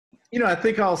I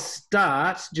think I'll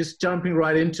start just jumping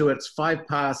right into it. It's 5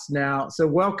 past now. So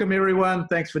welcome, everyone.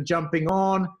 Thanks for jumping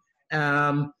on.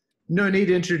 No need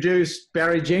to introduce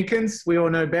Barry Jenkins. We all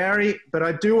know Barry, but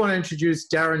I do want to introduce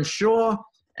Darren Shaw.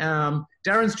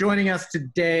 Darren's joining us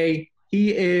today.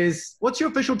 He is, what's your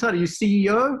official title? Are you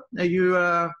CEO? Are you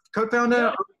co-founder?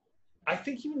 Yeah, I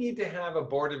think you need to have a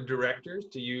board of directors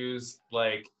to use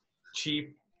like chief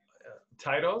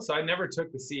titles. So I never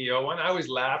took the CEO one. I always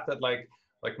laughed at like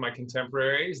my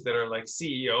contemporaries that are like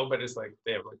CEO, but it's like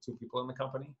they have like 2 people in the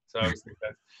company. So I always think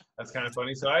that's kind of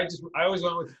funny. So I always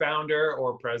went with founder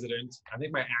or president. I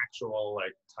think my actual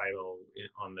like title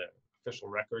on the official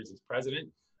records is president,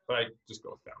 but I just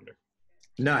go with founder.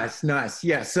 Nice, nice.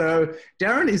 Yeah. So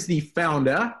Darren is the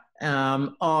founder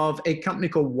of a company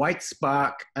called White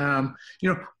Spark.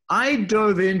 I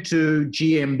dove into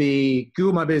GMB,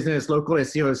 Google My Business, local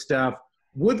SEO stuff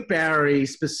with Barry,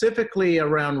 specifically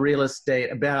around real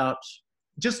estate, about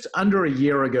just under a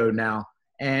year ago now.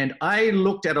 And I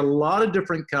looked at a lot of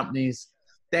different companies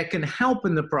that can help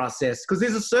in the process, because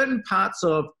there's a certain parts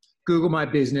of Google My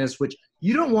Business which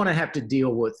you don't want to have to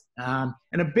deal with. And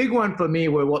a big one for me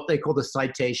were what they call the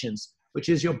citations, which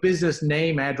is your business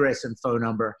name, address, and phone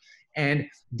number. And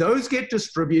those get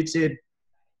distributed,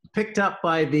 picked up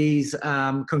by these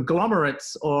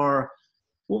conglomerates, or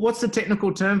what's the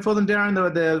technical term for them, Darren?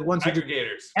 The ones who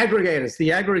aggregators. The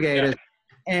aggregators. Yeah.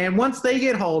 And once they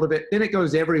get hold of it, then it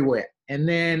goes everywhere. And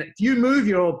then if you move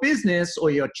your business or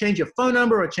you change your phone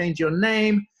number or change your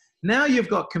name, now you've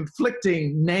got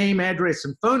conflicting name, address,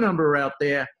 and phone number out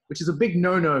there, which is a big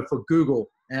no-no for Google.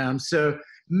 So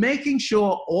making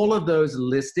sure all of those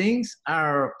listings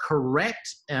are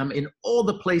correct in all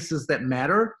the places that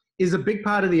matter is a big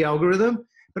part of the algorithm.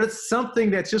 But it's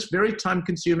something that's just very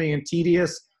time-consuming and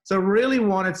tedious. So I really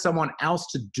wanted someone else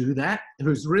to do that,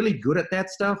 who's really good at that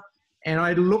stuff. And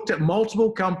I looked at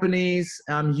multiple companies,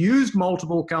 used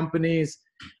multiple companies,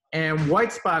 and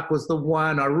White Spark was the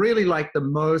one I really liked the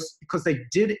most because they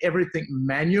did everything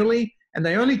manually, and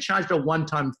they only charged a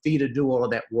one-time fee to do all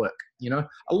of that work. A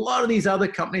lot of these other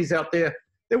companies out there,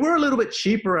 they were a little bit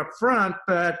cheaper up front,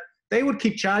 but they would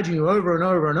keep charging you over and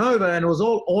over and over, and it was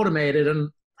all automated, and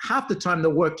half the time the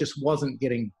work just wasn't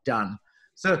getting done.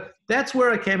 So that's where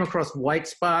I came across White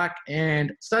Spark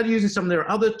and started using some of their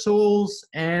other tools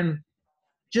and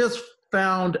just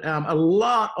found a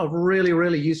lot of really,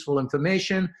 really useful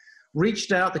information.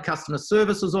 Reached out, the customer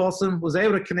service was awesome, was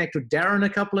able to connect with Darren a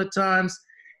couple of times.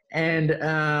 And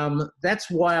that's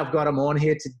why I've got him on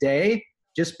here today,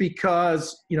 just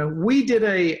because, we did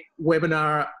a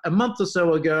webinar a month or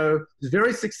so ago. It was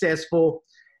very successful.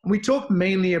 And we talked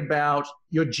mainly about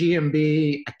your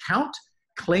GMB account,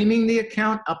 claiming the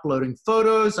account, uploading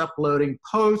photos, uploading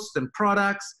posts and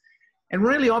products, and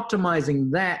really optimizing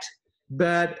that.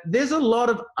 But there's a lot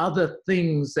of other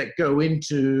things that go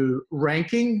into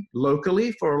ranking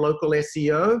locally for a local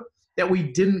SEO that we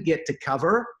didn't get to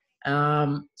cover.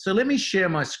 So let me share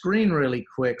my screen really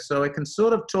quick so I can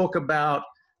sort of talk about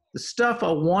the stuff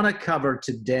I want to cover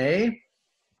today.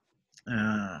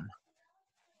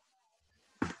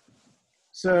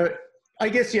 So I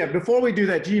guess, before we do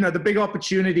that, the big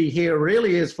opportunity here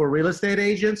really is for real estate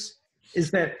agents,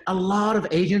 is that a lot of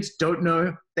agents don't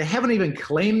know, they haven't even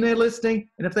claimed their listing.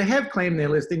 And if they have claimed their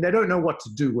listing, they don't know what to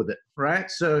do with it, right?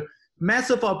 So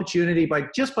massive opportunity by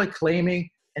claiming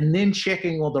and then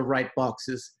checking all the right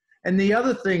boxes. And the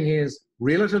other thing is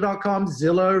Realtor.com,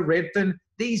 Zillow, Redfin,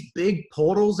 these big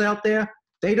portals out there,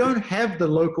 they don't have the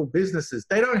local businesses.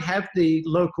 They don't have the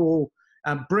local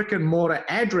brick and mortar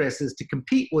addresses to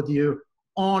compete with you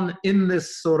in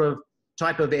this sort of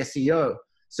type of SEO.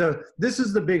 So this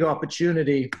is the big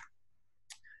opportunity.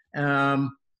 So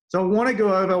I want to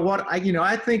go over what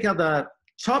I think are the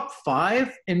top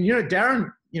 5. And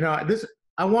Darren,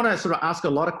 I want to sort of ask a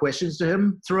lot of questions to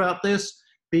him throughout this,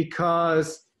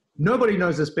 because nobody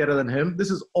knows this better than him. This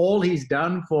is all he's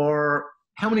done for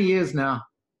how many years now?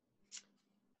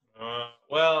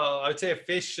 Well, I'd say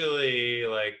officially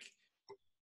like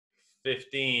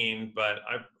 15, but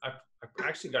I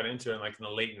actually got into it in the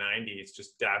late 90s,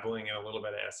 just dabbling in a little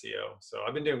bit of SEO. So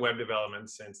I've been doing web development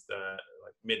since the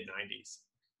mid 90s.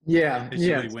 Yeah.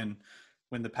 Basically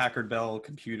when the Packard Bell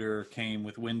computer came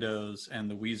with Windows and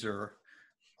the Weezer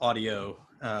audio,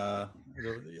 I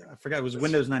forgot, it was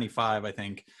Windows 95, I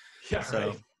think. Yeah. So,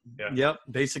 right. Yeah. Yep.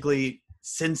 Basically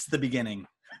since the beginning.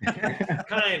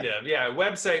 Kind of, yeah.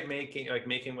 Website making,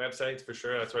 making websites for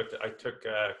sure. That's why I took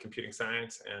computing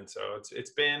science, and so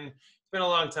it's been a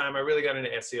long time. I really got into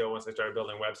SEO once I started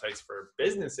building websites for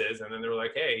businesses, and then they were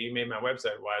like, "Hey, you made my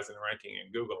website. Why isn't it ranking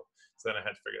in Google?" So then I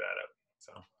had to figure that out.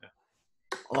 So yeah,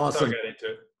 awesome. that's how I got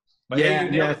into it. But hey, Yeah,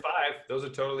 you nailed yeah. the 5. Those are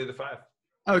totally the 5.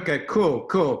 Okay, cool,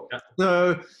 cool. Yeah.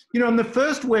 So, in the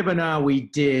first webinar we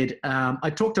did, I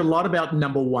talked a lot about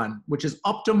number 1, which is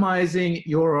optimizing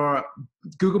your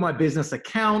Google My Business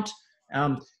account,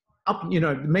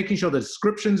 making sure the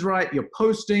description's right, you're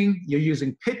posting, you're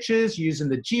using pictures, using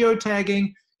the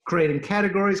geotagging, creating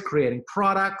categories, creating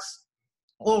products,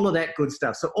 all of that good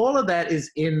stuff. So all of that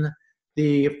is in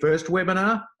the first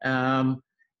webinar.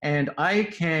 And I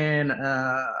can,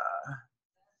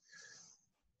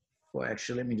 well,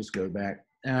 actually, let me just go back.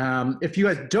 If you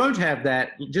guys don't have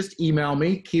that, just email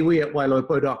me,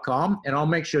 kiwi@wailopo.com, and I'll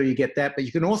make sure you get that. But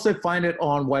you can also find it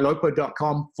on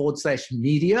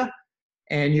wailopo.com/media,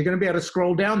 and you're going to be able to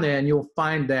scroll down there and you'll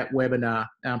find that webinar.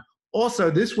 Also,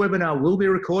 this webinar will be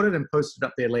recorded and posted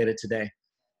up there later today.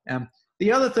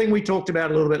 The other thing we talked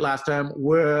about a little bit last time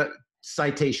were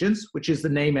citations, which is the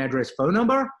name, address, phone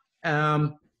number.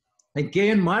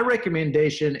 Again, my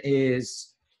recommendation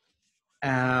is,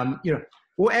 well,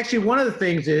 actually, one of the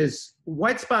things is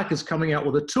Whitespark is coming out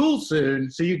with a tool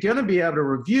soon, so you're going to be able to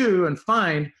review and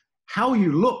find how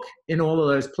you look in all of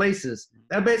those places.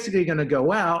 They're basically going to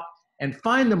go out and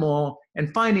find them all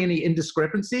and find any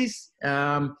indiscrepancies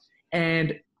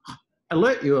and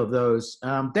alert you of those.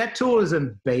 That tool is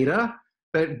in beta,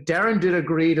 but Darren did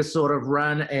agree to sort of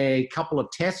run a couple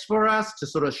of tests for us to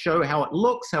sort of show how it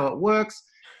looks, how it works.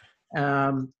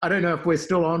 I don't know if we're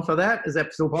still on for that. Is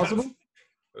that still possible?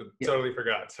 Totally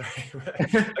forgot. Sorry.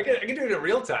 I can do it in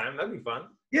real time. That'd be fun.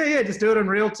 Yeah, just do it in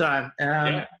real time.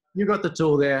 You got the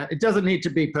tool there. It doesn't need to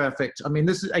be perfect. I mean,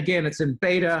 this is, again, it's in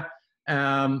beta.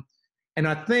 And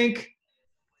I think,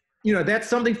 that's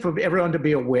something for everyone to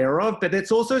be aware of, but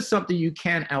it's also something you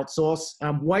can outsource.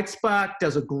 Whitespark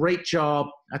does a great job.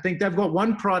 I think they've got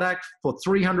one product for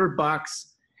 $300,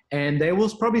 and they will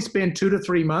probably spend 2 to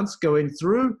 3 months going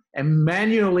through and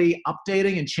manually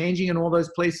updating and changing in all those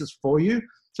places for you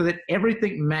so that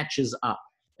everything matches up.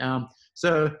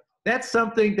 So that's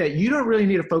something that you don't really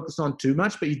need to focus on too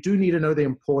much, but you do need to know the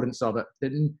importance of it.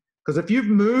 Because if you've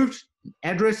moved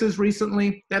addresses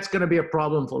recently, that's going to be a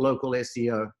problem for local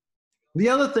SEO. The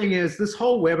other thing is this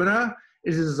whole webinar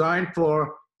is designed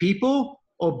for people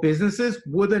or businesses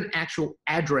with an actual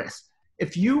address.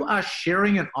 If you are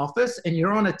sharing an office and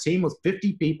you're on a team with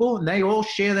 50 people and they all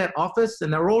share that office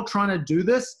and they're all trying to do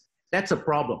this, that's a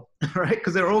problem, right?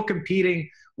 Because they're all competing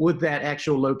with that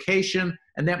actual location,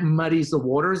 and that muddies the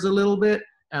waters a little bit.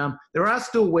 There are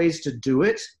still ways to do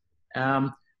it.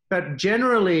 But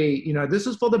generally, this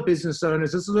is for the business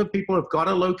owners. This is for people who've got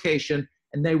a location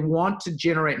and they want to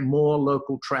generate more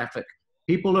local traffic.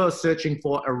 People who are searching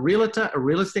for a realtor, a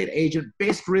real estate agent,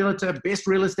 best realtor, best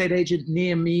real estate agent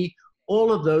near me,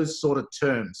 all of those sort of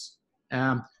terms.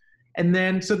 And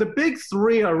then, so the big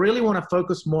 3 I really want to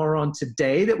focus more on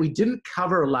today that we didn't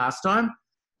cover last time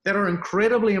that are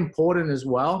incredibly important as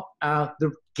well.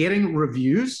 The getting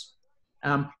reviews,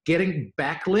 getting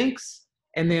backlinks,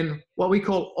 and then what we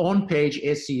call on-page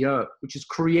SEO, which is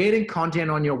creating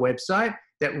content on your website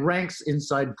that ranks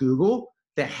inside Google,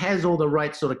 that has all the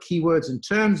right sort of keywords and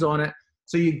terms on it,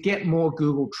 so you get more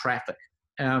Google traffic.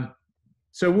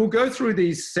 So we'll go through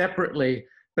these separately,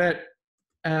 but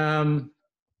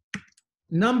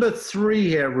number 3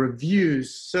 here,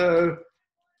 reviews. So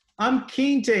I'm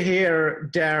keen to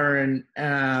hear, Darren,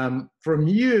 from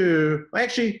you.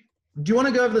 Actually, do you want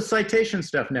to go over the citation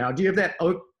stuff now? Do you have that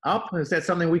up? Is that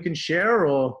something we can share,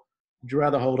 or would you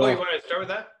rather hold off? You want to start with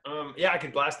that? Yeah, I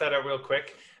could blast that out real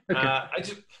quick. Okay.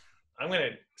 I'm going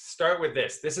to start with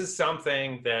this. This is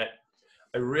something that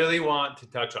I really want to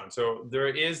touch on. So there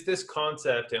is this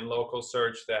concept in local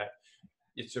search that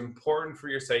it's important for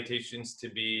your citations to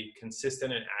be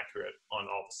consistent and accurate on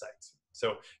all the sites.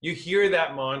 So you hear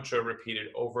that mantra repeated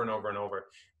over and over and over.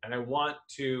 And I want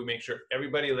to make sure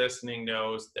everybody listening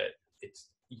knows that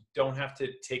you don't have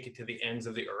to take it to the ends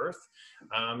of the earth.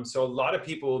 So a lot of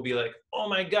people will be like, oh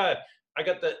my God, I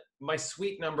got my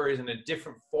suite number is in a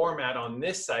different format on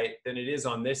this site than it is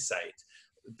on this site.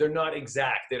 They're not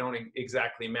exact. They don't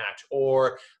exactly match.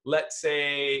 Or let's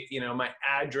say, my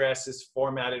address is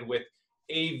formatted with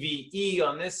AVE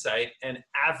on this site and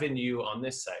Avenue on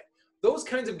this site. Those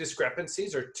kinds of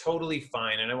discrepancies are totally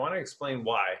fine. And I want to explain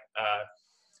why.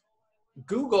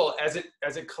 Google, as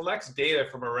it collects data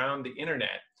from around the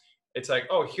internet, it's like,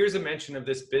 oh, here's a mention of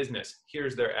this business.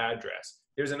 Here's their address.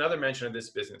 Here's another mention of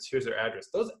this business. Here's their address.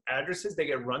 Those addresses, they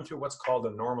get run through what's called a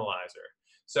normalizer.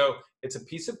 So it's a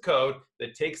piece of code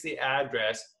that takes the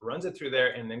address, runs it through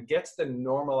there, and then gets the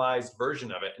normalized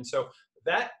version of it. And so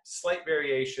that slight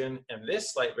variation and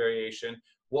this slight variation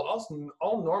will also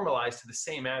all normalize to the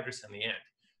same address in the end.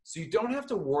 So you don't have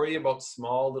to worry about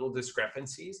small little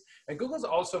discrepancies. And Google's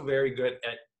also very good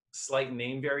at slight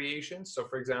name variations. So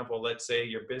for example, let's say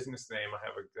your business name, I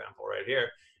have an example right here,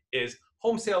 is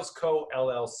Home Sales Co.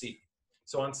 LLC.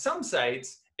 So on some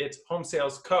sites, it's Home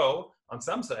Sales Co. On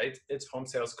some sites, it's Home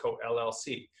Sales Co.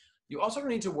 LLC. You also don't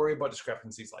need to worry about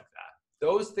discrepancies like that.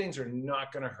 Those things are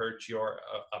not going to hurt your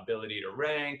ability to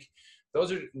rank.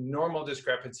 Those are normal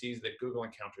discrepancies that Google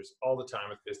encounters all the time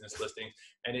with business listings,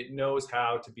 and it knows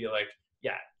how to be like,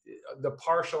 yeah, the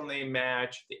partial name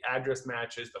match, the address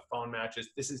matches, the phone matches.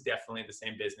 This is definitely the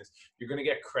same business. You're going to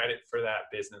get credit for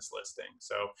that business listing.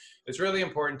 So it's really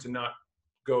important to not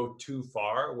go too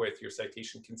far with your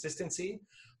citation consistency.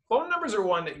 Phone numbers are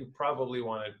one that you probably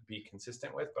want to be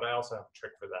consistent with, but I also have a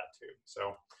trick for that too.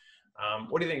 So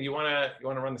what do you think? You want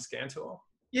to run the scan tool?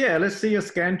 Yeah, let's see your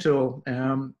scan tool.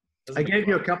 I gave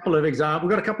you a couple of examples.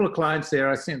 We've got a couple of clients there.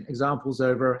 I sent examples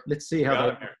over. Let's see how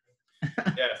they.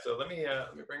 Yeah, so let me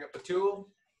bring up the tool.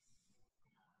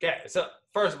 Okay, so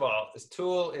first of all, this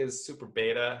tool is super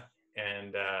beta,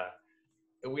 and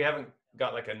we haven't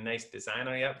got like a nice design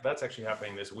on it yet. That's actually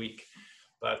happening this week.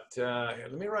 But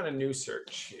let me run a new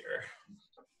search here.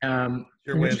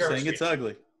 Your way of saying it's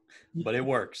ugly, but it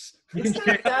works. It's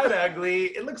not that ugly.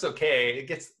 It looks okay. It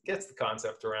gets the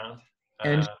concept around.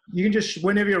 And you can just,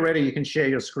 whenever you're ready, you can share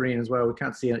your screen as well. We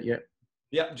can't see it yet.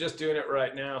 Yep, just doing it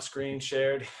right now. Screen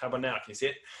shared. How about now? Can you see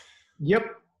it? Yep.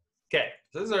 Okay,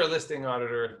 so this is our listing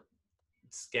auditor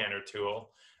scanner tool.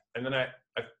 And then I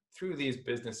threw these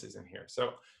businesses in here.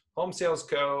 So Home Sales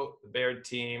Co., the Baird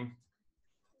team.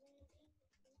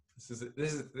 This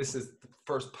is the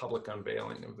first public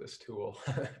unveiling of this tool.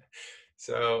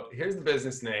 So here's the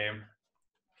business name.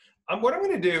 What I'm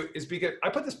going to do is, because I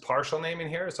put this partial name in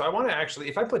here, so I want to actually,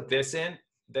 if I put this in,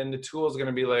 then the tool is going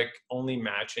to be like only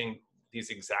matching these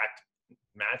exact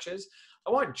matches.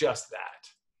 I want just that,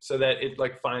 so that it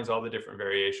like finds all the different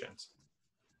variations.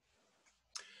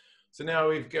 So now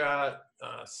we've got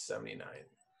 79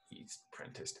 East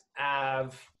Prentice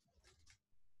Ave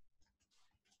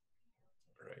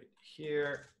right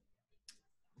here.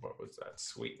 What was that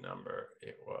suite number?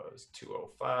 It was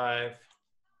 205.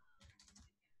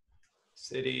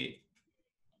 City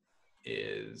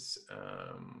is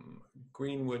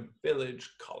Greenwood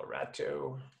Village,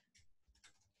 Colorado.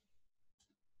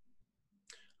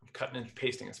 I'm cutting and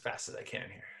pasting as fast as I can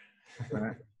here.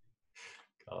 Right.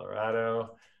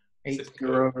 Colorado.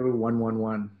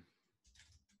 80111.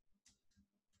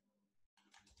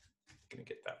 Gonna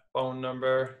get that phone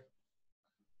number.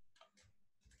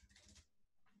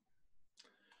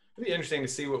 It'll be interesting to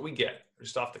see what we get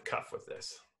just off the cuff with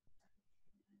this.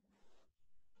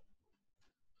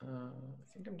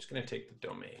 I think I'm just going to take the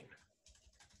domain.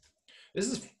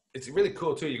 It's really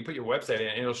cool too. You can put your website in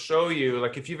and it'll show you,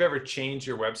 like if you've ever changed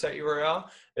your website URL,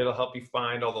 it'll help you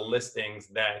find all the listings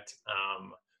that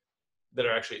that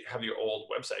are actually have your old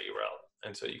website URL.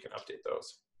 And so you can update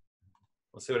those.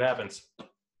 We'll see what happens.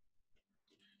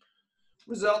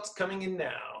 Results coming in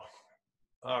now.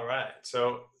 All right.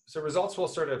 So results will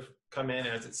sort of come in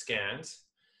as it scans.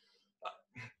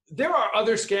 There are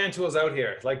other scan tools out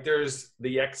here. Like there's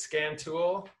the Xscan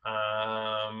tool.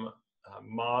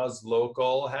 Moz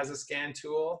Local has a scan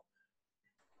tool.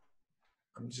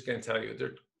 I'm just going to tell you,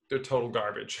 they're total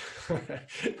garbage.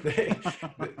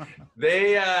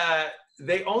 they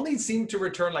only seem to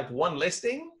return like one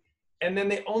listing, and then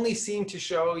they only seem to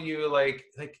show you like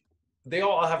they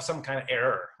all have some kind of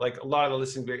error. Like a lot of the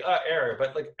listings be like, error,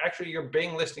 but like actually your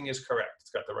Bing listing is correct. It's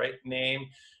got the right name,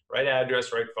 right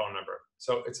address, right phone number.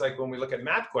 So it's like when we look at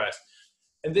MapQuest,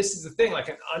 and this is the thing,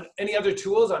 like on any other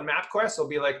tools on MapQuest, it'll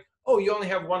be like, oh, you only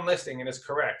have one listing and it's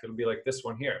correct. It'll be like this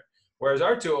one here. Whereas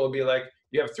our tool will be like,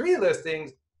 you have 3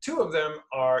 listings, 2 of them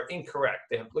are incorrect.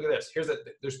 They have, look at this.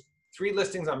 There's 3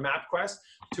 listings on MapQuest.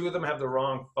 2 of them have the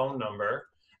wrong phone number.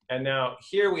 And now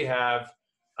here we have,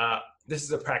 this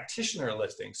is a practitioner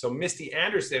listing. So Misty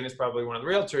Anderson is probably one of the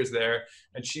realtors there,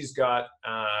 and she's got,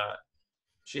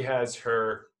 she has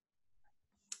her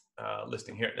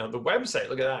listing here. Now the website,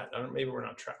 look at that. I don't, maybe we're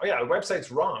not tracking. Oh yeah, the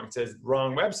website's wrong. It says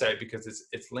wrong website because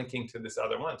it's linking to this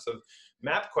other one. So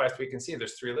MapQuest, we can see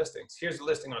there's 3 listings. Here's a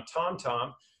listing on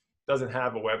TomTom, doesn't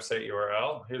have a website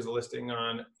URL. Here's a listing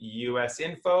on US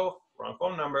Info, wrong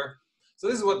phone number. So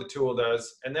this is what the tool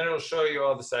does. And then it'll show you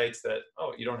all the sites that,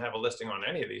 oh, you don't have a listing on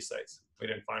any of these sites. We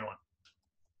didn't find one.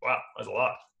 Wow, that's a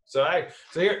lot. So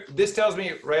here, this tells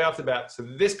me right off the bat. So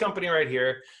this company right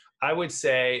here, I would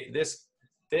say this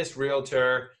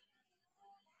realtor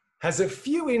has a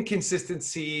few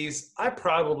inconsistencies. I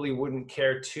probably wouldn't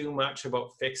care too much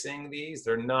about fixing these.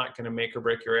 They're not going to make or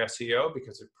break your SEO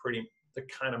because they're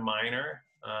kind of minor.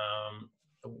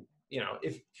 you know,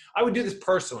 if I would do this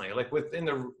personally, like within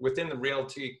the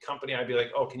realty company, I'd be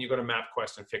like, oh, can you go to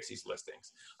MapQuest and fix these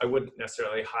listings? I wouldn't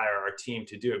necessarily hire our team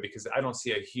to do it because I don't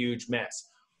see a huge mess.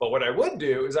 But what I would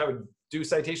do is I would do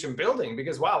citation building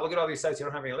because, wow, look at all these sites you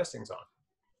don't have any listings on.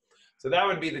 So that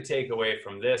would be the takeaway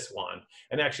from this one.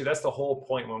 And actually, that's the whole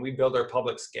point. When we build our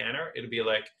public scanner, it'd be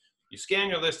like, you scan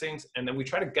your listings, and then we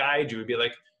try to guide you. It'd be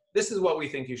like, this is what we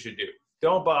think you should do.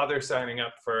 Don't bother signing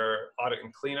up for audit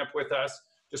and cleanup with us.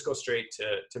 Just go straight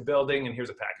to building, and here's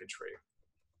a package for you.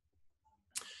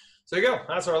 So there you go.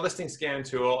 That's our listing scan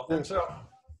tool. And so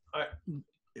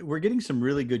we're getting some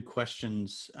really good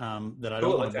questions that I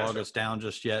don't want to bog us down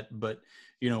just yet. But,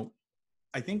 you know,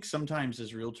 I think sometimes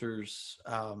as realtors,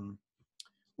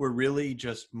 we're really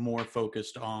just more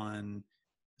focused on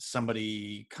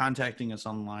somebody contacting us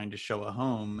online to show a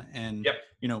home. And,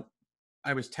 you know,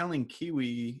 I was telling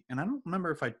Kiwi, and I don't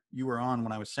remember if you were on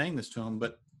when I was saying this to him,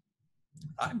 but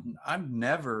I've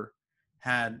never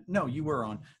had, no, you were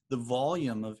on, the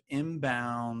volume of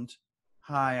inbound,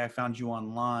 hi, I found you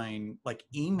online, like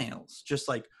emails, just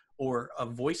like, or a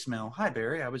voicemail, hi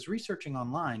Barry, I was researching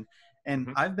online.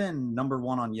 And I've been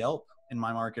 #1 on Yelp in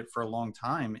my market for a long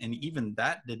time. And even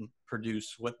that didn't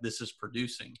produce what this is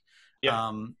producing.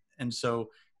 And so,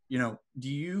 you know, do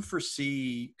you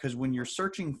foresee, because when you're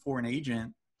searching for an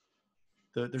agent,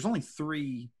 there's only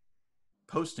 3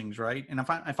 postings, right? And if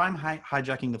I'm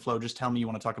hijacking the flow, just tell me you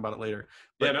want to talk about it later.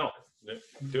 But yeah, no.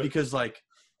 Because like,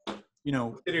 you know,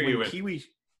 what city are you in? Kiwi,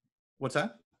 what's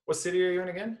that? What city are you in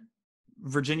again?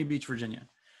 Virginia Beach, Virginia.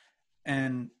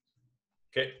 And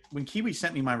okay, when Kiwi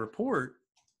sent me my report,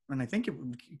 and I think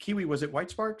Kiwi, was it White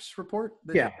Sparks report?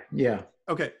 Yeah.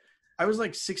 Okay. I was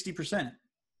like 60%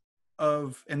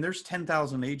 of, and there's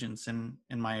 10,000 agents in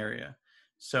my area.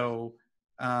 So,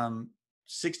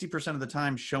 60% of the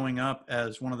time showing up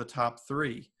as one of the top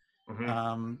 3.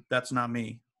 That's not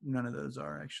me. None of those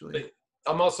are actually.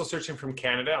 I'm also searching from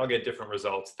Canada. I'll get different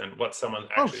results than what someone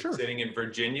actually sitting in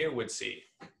Virginia would see.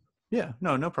 Yeah,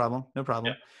 no problem. No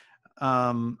problem.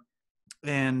 Yeah.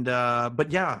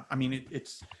 But yeah, I mean,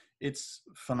 it's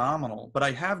phenomenal, but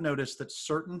I have noticed that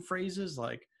certain phrases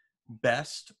like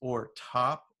best or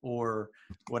top or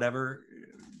whatever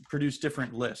produce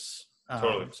different lists.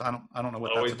 Totally. So I don't know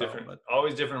what always that's different, about, but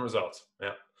always different results.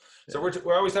 Yeah. So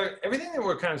we're always talking, everything that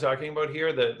we're kind of talking about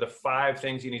here, the 5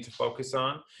 things you need to focus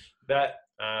on that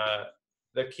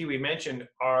Kiwi mentioned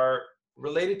are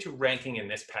related to ranking in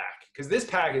this pack, because this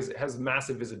pack has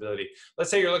massive visibility. Let's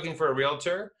say you're looking for a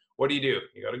realtor. What do? You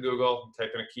go to Google,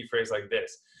 type in a key phrase like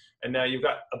this, and now you've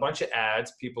got a bunch of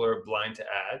ads. People are blind to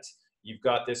ads. You've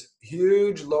got this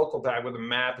huge local pack with a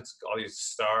map. It's all these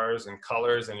stars and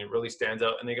colors, and it really stands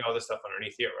out. And they got all this stuff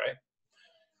underneath here, right?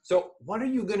 So what are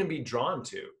you going to be drawn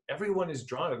to? Everyone is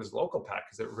drawn to this local pack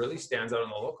because it really stands out in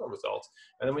the local results.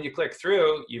 And then when you click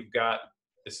through, you've got,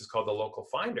 this is called the local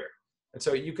finder. And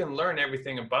so you can learn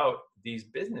everything about these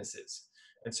businesses.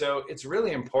 And so it's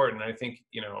really important. I think,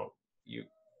 you know,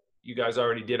 you guys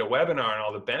already did a webinar on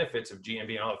all the benefits of GMB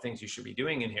and all the things you should be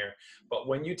doing in here. But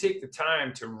when you take the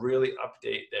time to really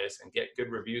update this and get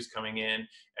good reviews coming in,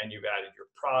 and you've added your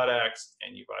products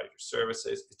and you've added your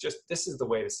services, it's just, this is the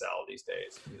way to sell these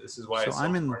days. This is why. So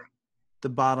I'm in the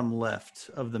bottom left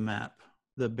of the map,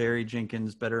 the Barry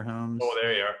Jenkins Better Homes. Oh,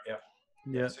 there you are. Yeah.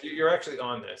 Yeah. So you're actually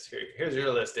on this. Here's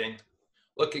your listing.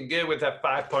 Looking good with that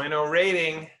 5.0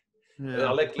 rating. Yeah.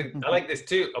 I like this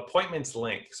too. Appointments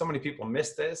link. So many people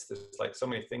miss this. There's like so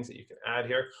many things that you can add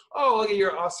here. Oh, look at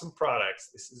your awesome products.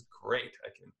 This is great. I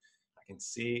can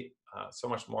see so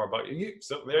much more about you.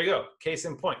 So there you go. Case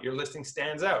in point, your listing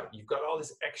stands out. You've got all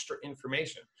this extra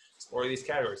information. Explore these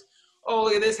categories. Oh,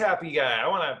 look at this happy guy. I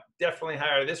want to definitely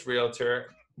hire this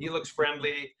realtor. He looks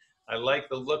friendly. I like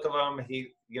the look of him.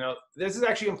 This is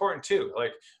actually important too.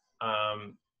 Like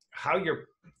how your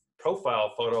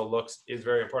profile photo looks is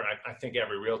very important. I think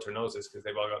every realtor knows this because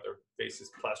they've all got their faces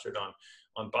plastered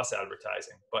on bus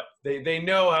advertising, but they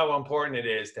know how important it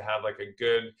is to have like a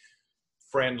good,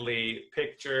 friendly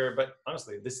picture. But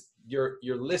honestly, your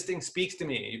listing speaks to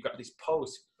me. You've got these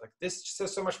posts like this, just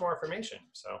says so much more information.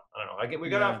 So I don't know. We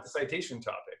got off the citation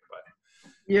topic, but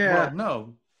yeah. Well,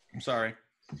 no, I'm sorry.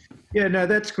 Yeah, no,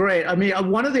 that's great. I mean,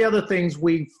 one of the other things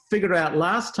we figured out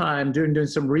last time doing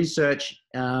some research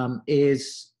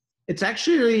is it's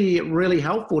actually really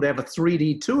helpful to have a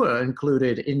 3D tour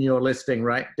included in your listing,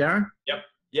 right, Darren? Yep.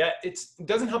 Yeah, it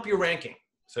doesn't help your ranking.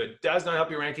 So it does not help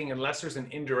your ranking unless there's an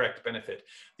indirect benefit.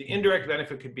 The indirect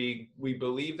benefit could be, we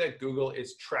believe that Google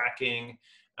is tracking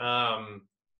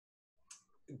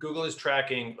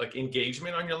like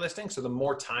engagement on your listing. So the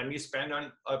more time you spend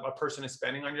on a person is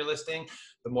spending on your listing,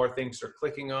 the more things they're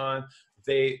clicking on,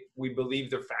 we believe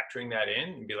they're factoring that in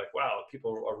and be like, wow,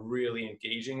 people are really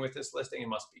engaging with this listing. It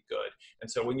must be good. And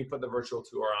so when you put the virtual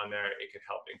tour on there, it could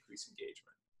help increase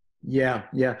engagement. Yeah,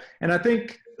 yeah. And I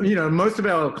think, most of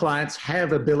our clients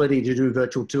have ability to do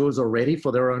virtual tours already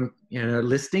for their own,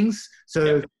 listings.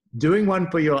 So Yep. doing one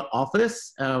for your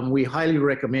office, we highly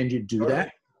recommend you do Totally.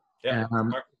 that. Yeah.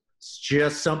 It's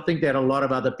just something that a lot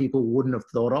of other people wouldn't have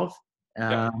thought of.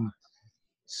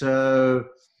 So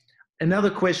another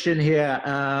question here.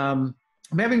 I'm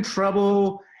having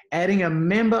trouble adding a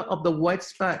member of the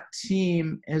WhiteSpark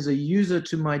team as a user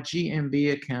to my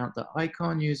GMB account. The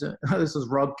icon user, this is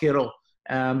Rob Kittle.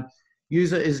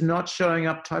 User is not showing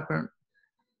up.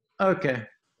 Okay.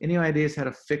 Any ideas how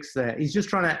to fix that? He's just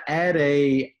trying to add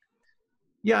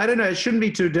I don't know. It shouldn't be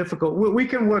too difficult. We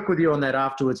can work with you on that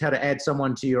afterwards, how to add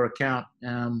someone to your account.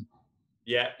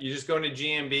 Yeah, you just go into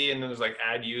GMB and then there's like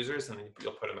add users and then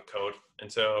you'll put in the code.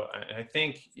 And so I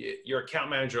think your account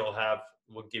manager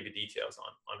will give you details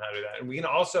on how to do that. And we can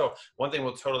also, one thing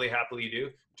we'll totally happily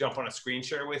do, jump on a screen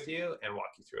share with you and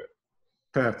walk you through it.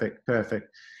 Perfect.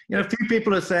 A few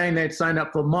people are saying they'd signed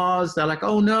up for Moz. They're like,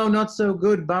 oh no, not so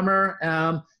good, bummer.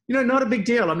 Not a big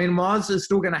deal. I mean, Moz is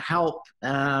still going to help.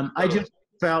 I just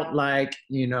felt like,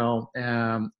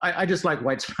 I just like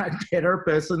WhiteSpark better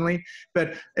personally,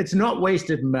 but it's not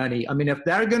wasted money. I mean, if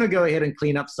they're going to go ahead and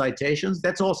clean up citations,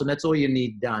 that's awesome. That's all you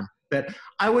need done. But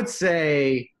I would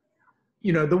say,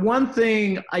 the one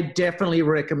thing I definitely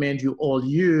recommend you all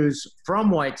use from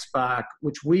WhiteSpark,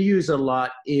 which we use a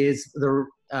lot, is the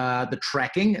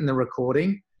tracking and the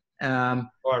recording. A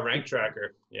rank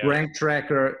tracker. Yeah. Rank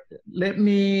tracker. Let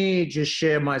me just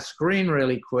share my screen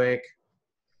really quick.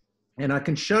 And I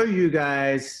can show you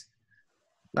guys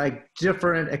like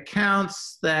different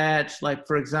accounts that, like,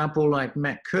 for example, like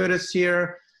Matt Curtis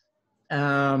here.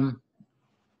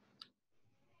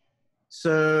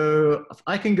 So if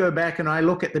I can go back and I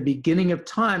look at the beginning of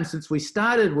time since we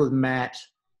started with Matt,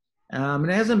 and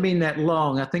it hasn't been that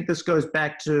long. I think this goes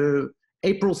back to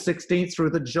April 16th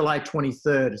through the July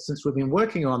 23rd since we've been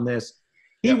working on this.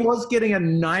 He was getting a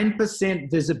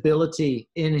 9% visibility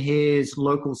in his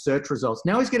local search results.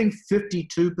 Now he's getting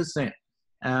 52%.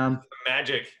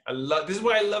 Magic. This is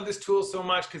why I love this tool so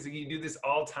much, because you do this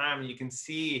all the time and you can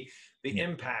see the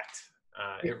impact.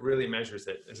 It really measures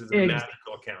it. This is a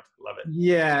magical account. Love it.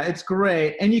 Yeah, it's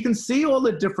great. And you can see all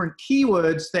the different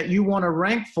keywords that you want to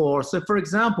rank for. So for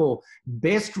example,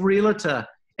 best realtor,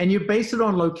 and you base it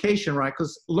on location, right?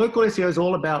 Because local SEO is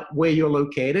all about where you're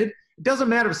located. It doesn't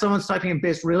matter if someone's typing in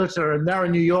best realtor and they're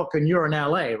in New York and you're in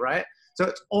LA, right? So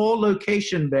it's all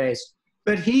location based.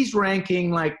 But he's ranking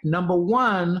like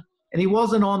 #1, and he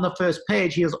wasn't on the first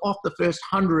page. He was off the first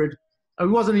 100. He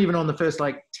wasn't even on the first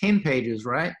like 10 pages,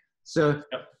 right? So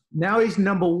now he's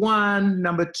 #1,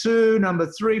 #2,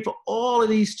 #3 for all of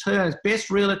these terms: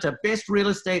 best realtor, best real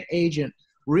estate agent,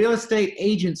 real estate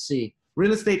agency,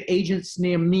 real estate agents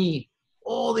near me,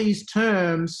 all these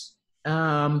terms.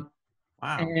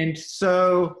 Wow. And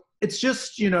so it's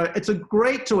just, it's a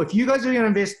great tool. If you guys are going to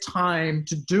invest time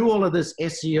to do all of this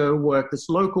SEO work, this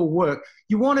local work,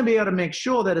 you want to be able to make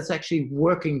sure that it's actually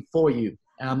working for you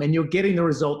and you're getting the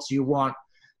results you want.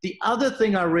 The other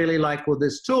thing I really like with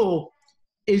this tool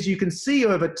is you can see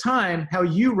over time how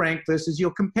you rank versus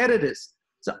your competitors.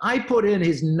 So I put in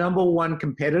his #1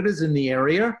 competitors in the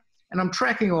area, and I'm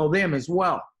tracking all them as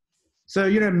well. So,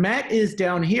 Matt is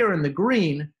down here in the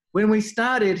green. When we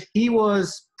started, he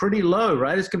was pretty low,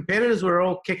 right? His competitors were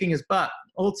all kicking his butt,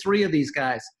 all 3 of these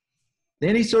guys.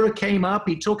 Then he sort of came up.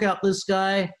 He took out this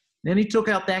guy. Then he took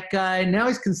out that guy. Now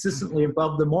he's consistently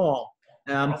above them all.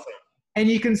 And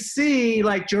you can see,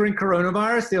 like, during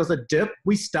coronavirus, there was a dip.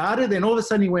 We started, then all of a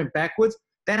sudden he went backwards.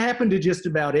 That happened to just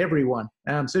about everyone.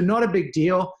 So not a big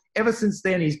deal. Ever since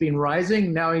then, he's been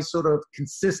rising. Now he's sort of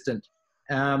consistent.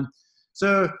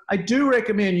 So I do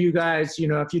recommend you guys,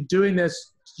 if you're doing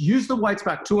this, use the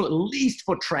WhiteSpark tool at least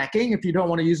for tracking if you don't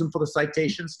want to use them for the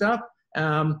citation stuff.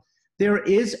 There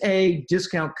is a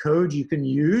discount code you can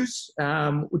use,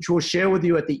 which we'll share with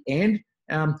you at the end.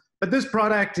 But this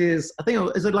product is, I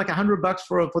think, is it like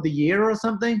 $100 for the year or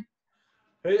something?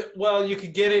 Well, you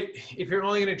could get it, if you're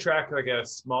only going to track like a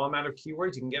small amount of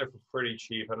keywords, you can get it for pretty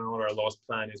cheap. I don't know what our lowest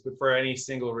plan is, but for any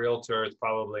single realtor, it's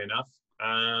probably enough.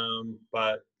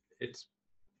 But it's,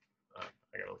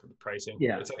 I got to look at the pricing.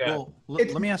 Yeah. It's like well,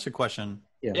 let me ask you a question.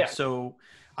 Yeah. So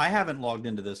I haven't logged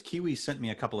into this. Kiwi sent me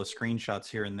a couple of screenshots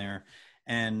here and there.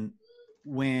 And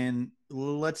when,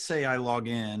 let's say I log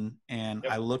in and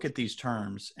I look at these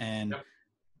terms and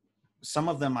some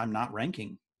of them I'm not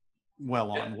ranking well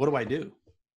on, what do I do?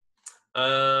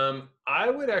 I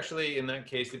would actually, in that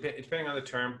case, depending on the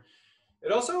term,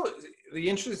 It also, the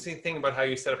interesting thing about how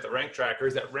you set up the rank tracker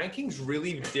is that rankings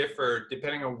really differ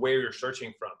depending on where you're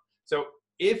searching from. So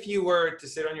if you were to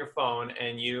sit on your phone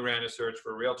and you ran a search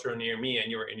for realtor near me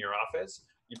and you were in your office,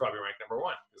 you probably rank number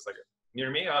 1. It's like, near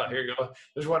me, oh, here you go.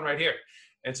 There's one right here.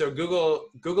 And so Google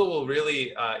will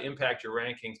really impact your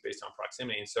rankings based on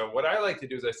proximity. And so what I like to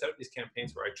do is I set up these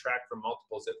campaigns where I track from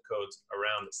multiple zip codes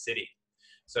around the city.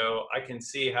 So I can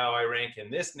see how I rank in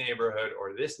this neighborhood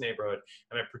or this neighborhood.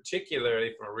 And I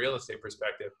particularly, from a real estate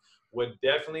perspective, would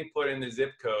definitely put in the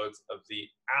zip codes of the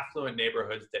affluent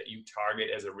neighborhoods that you target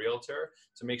as a realtor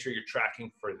to make sure you're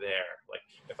tracking for there. Like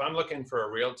if I'm looking for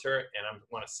a realtor and I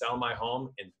want to sell my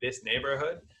home in this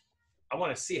neighborhood, I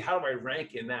want to see how do I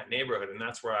rank in that neighborhood, and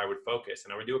that's where I would focus.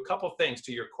 And I would do a couple things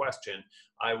to your question.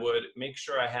 I would make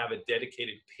sure I have a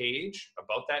dedicated page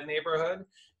about that neighborhood.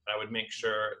 I would make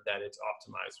sure that it's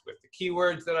optimized with the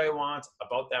keywords that I want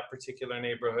about that particular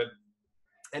neighborhood.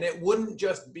 And it wouldn't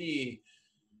just be,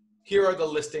 here are the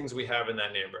listings we have in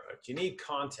that neighborhood. You need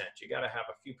content. You got to have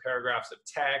a few paragraphs of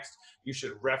text. You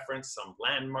should reference some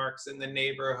landmarks in the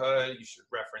neighborhood. You should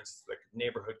reference the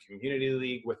neighborhood community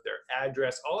league with their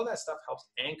address. All of that stuff helps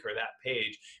anchor that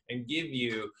page and give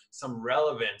you some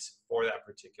relevance for that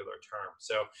particular term.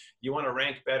 So you want to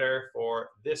rank better for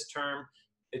this term.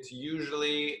 It's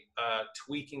usually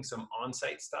tweaking some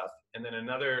on-site stuff. And then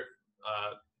another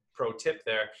pro tip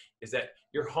there is that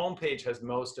your homepage has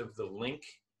most of the link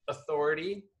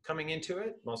authority coming into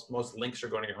it. Most links are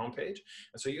going to your homepage.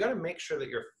 And so you got to make sure that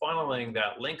you're funneling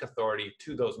that link authority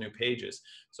to those new pages.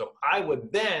 So I would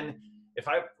then, if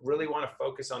I really want to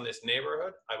focus on this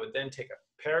neighborhood, I would then take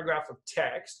a paragraph of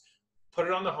text, put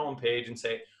it on the homepage and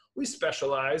say, we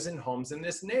specialize in homes in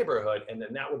this neighborhood. And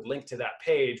then that would link to that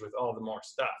page with all the more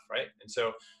stuff, right? And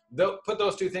so put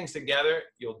those two things together,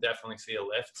 you'll definitely see a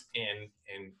lift in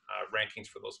rankings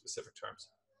for those specific terms.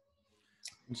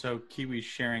 And so Kiwi's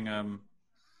sharing,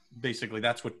 basically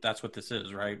that's what this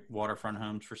is, right? Waterfront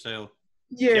homes for sale.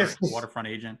 Yes. Yeah, waterfront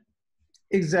agent.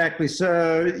 Exactly.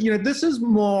 So, this is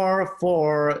more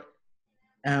for,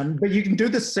 but you can do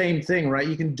the same thing, right?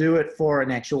 You can do it for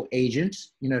an actual agent.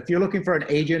 If you're looking for an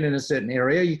agent in a certain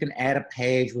area, you can add a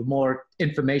page with more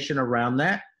information around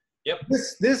that. Yep.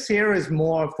 This here is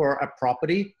more for a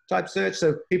property type search.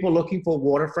 So people looking for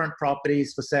waterfront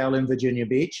properties for sale in Virginia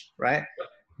Beach, right? Yep.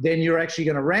 Then you're actually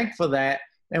going to rank for that.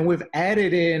 And we've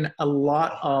added in a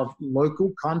lot of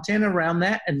local content around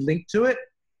that and linked to it,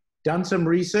 done some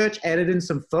research, added in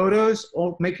some photos,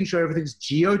 or making sure everything's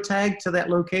geotagged to that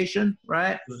location,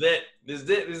 right? This is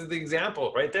the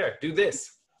example right there. Do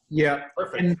this. Yeah.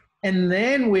 Perfect. And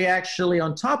then we actually,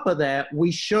 on top of that, we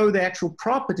show the actual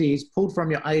properties pulled from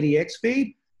your IDX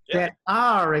feed that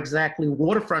are exactly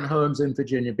waterfront homes in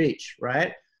Virginia Beach,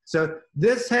 right? So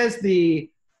this has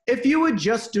if you were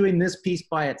just doing this piece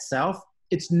by itself,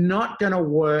 it's not going to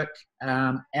work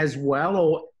as well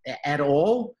or at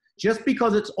all, just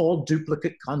because it's all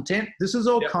duplicate content. This is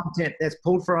all content that's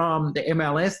pulled from the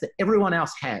MLS that everyone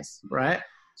else has, right?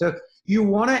 So you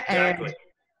want to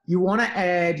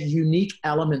add unique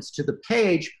elements to the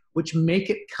page, which make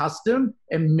it custom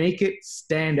and make it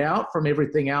stand out from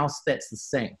everything else that's the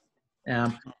same.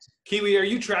 Kiwi, are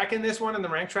you tracking this one in the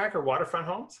rank tracker, waterfront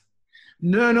homes?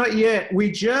 No, not yet.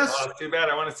 We just... Oh, too bad.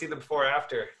 I want to see the before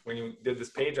after when you did this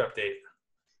page update.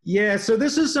 Yeah, so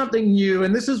this is something new,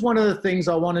 and this is one of the things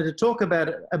I wanted to talk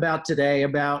about today,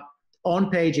 about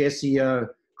on-page SEO,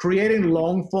 creating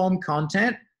long-form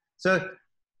content. So,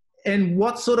 and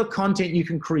what sort of content you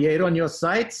can create on your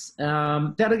sites that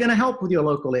are going to help with your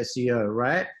local SEO,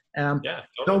 right? Yeah,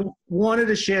 totally. So wanted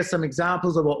to share some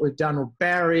examples of what we've done with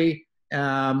Barry.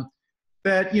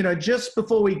 But, just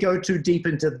before we go too deep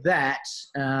into that,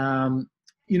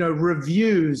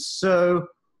 reviews. So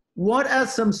what are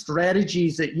some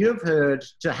strategies that you've heard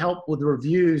to help with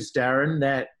reviews, Darren,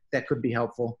 that could be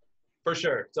helpful? For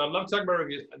sure. So I'd love to talk about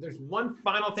reviews. There's one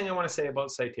final thing I want to say about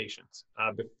citations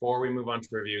before we move on to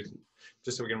reviews,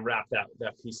 just so we can wrap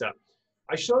that piece up.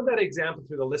 I showed that example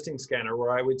through the listing scanner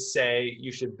where I would say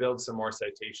you should build some more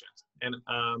citations. And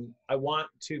I want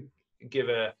to give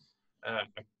a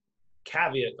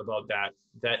caveat about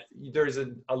that there's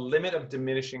a limit of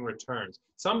diminishing returns.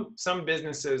 Some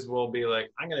businesses will be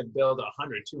like, I'm going to build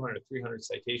 100, 200, 300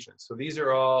 citations. So these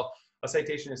are all, a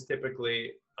citation is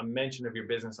typically a mention of your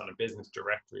business on a business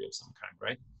directory of some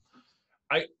kind,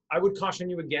 right? I would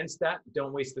caution you against that.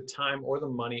 Don't waste the time or the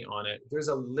money on it. There's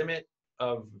a limit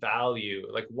of value.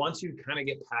 Like once you kind of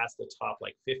get past the top,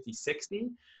 like 50,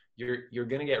 60, you're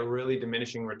going to get really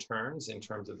diminishing returns in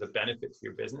terms of the benefit to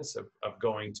your business of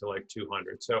going to like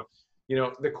 200. So,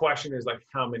 the question is like,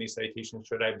 how many citations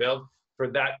should I build? for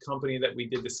that company that we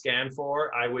did the scan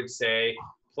for, I would say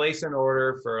place an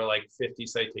order for like 50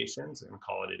 citations and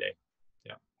call it a day.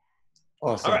 Yeah.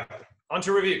 Awesome. All right, on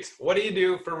to reviews. What do you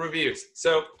do for reviews?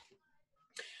 So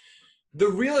the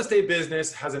real estate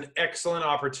business has an excellent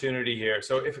opportunity here.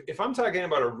 So if I'm talking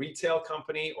about a retail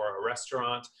company or a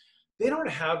restaurant, they don't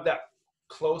have that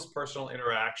close personal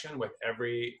interaction with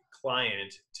every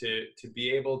client to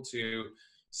be able to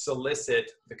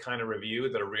solicit the kind of review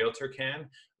that a realtor can.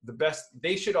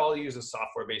 They should all use a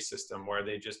software-based system where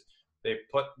they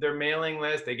put their mailing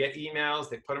list, they get emails,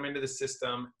 they put them into the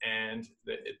system, and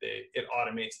it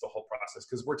automates the whole process,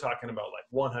 because we're talking about like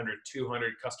 100,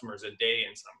 200 customers a day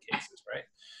in some cases, right?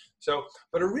 So,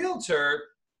 but a realtor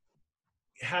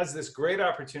has this great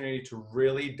opportunity to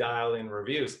really dial in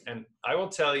reviews. And I will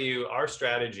tell you our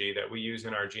strategy that we use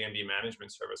in our GMB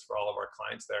management service for all of our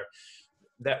clients there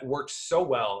that works so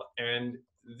well. And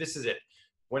this is it.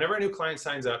 Whenever a new client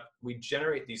signs up, we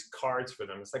generate these cards for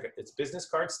them. It's business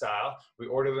card style. We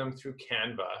order them through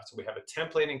Canva. So we have a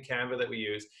template in Canva that we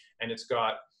use, and it's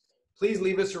got, please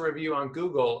leave us a review on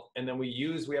Google. And then we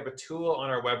have a tool on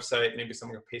our website. Maybe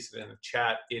someone will paste it in the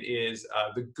chat. It is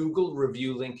the Google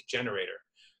review link generator.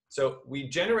 So we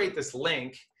generate this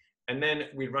link, and then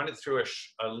we run it through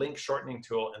a link shortening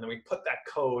tool, and then we put that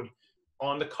code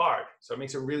on the card. So it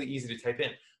makes it really easy to type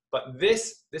in. But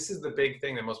this is the big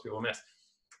thing that most people miss.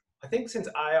 I think since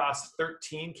iOS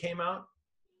 13 came out,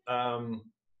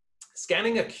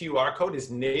 scanning a QR code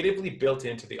is natively built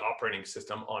into the operating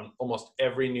system on almost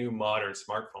every new modern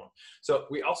smartphone. So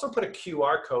we also put a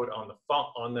QR code on the phone,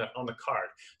 on the card.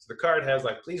 So the card has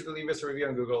like, please leave us a review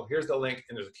on Google. Here's the link,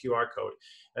 and there's a QR code.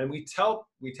 And we tell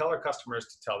our customers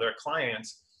to tell their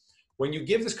clients, when you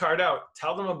give this card out,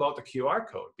 tell them about the QR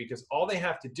code, because all they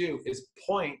have to do is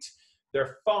point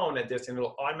their phone at this, and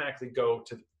it'll automatically go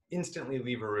to instantly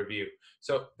leave a review.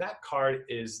 So that card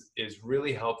is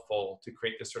really helpful to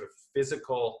create this sort of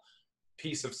physical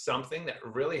piece of something that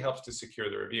really helps to secure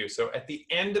the review. So at the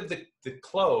end of the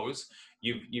close,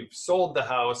 you've sold the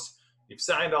house, you've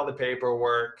signed all the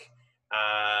paperwork,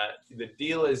 the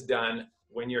deal is done.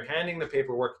 When you're handing the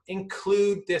paperwork,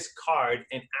 include this card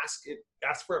and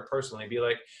ask for it personally. Be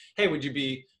like, hey, would you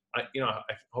be, I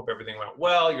hope everything went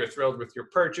well. You're thrilled with your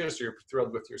purchase, or you're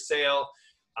thrilled with your sale.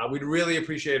 We'd really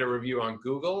appreciate a review on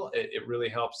Google. It really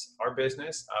helps our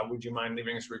business. Would you mind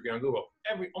leaving us a review on Google?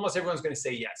 Almost everyone's going to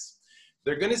say yes.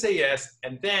 They're going to say yes.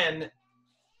 And then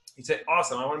you say,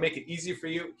 awesome, I want to make it easy for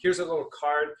you. Here's a little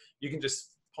card. You can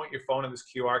just point your phone at this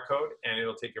QR code, and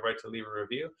it'll take you right to leave a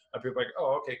review. And people are like,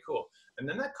 oh, okay, cool. And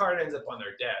then that card ends up on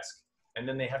their desk, and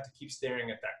then they have to keep staring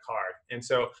at that card. And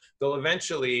so they'll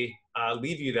eventually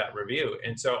leave you that review.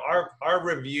 And so our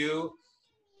review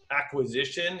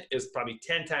acquisition is probably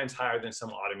 10 times higher than some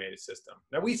automated system.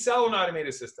 Now, we sell an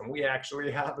automated system. We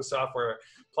actually have a software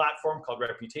platform called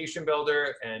Reputation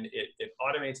Builder, and it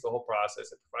automates the whole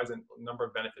process. It provides a number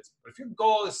of benefits. But if your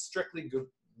goal is strictly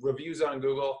reviews on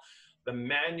Google, the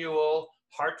manual,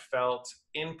 heartfelt,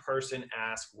 in-person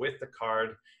ask with the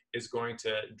card is going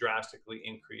to drastically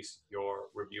increase your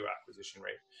review acquisition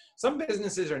rate. Some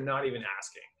businesses are not even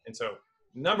asking. And so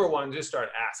number one, just start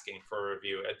asking for a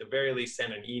review. At the very least,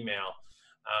 send an email.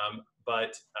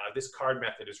 But this card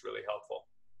method is really helpful.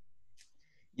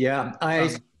 Yeah,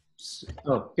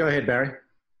 go ahead, Barry.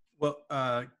 Well,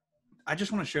 I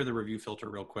just want to share the review filter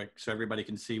real quick so everybody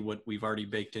can see what we've already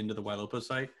baked into the Wailopo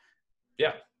site.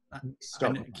 Yeah.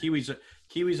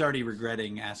 Kiwi's already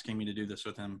regretting asking me to do this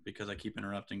with him because I keep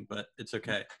interrupting, but it's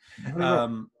okay.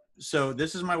 So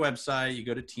this is my website. You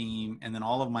go to team, and then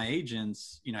all of my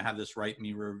agents, have this write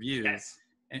me review. Yes.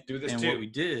 Do this too. What we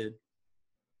did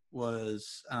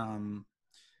was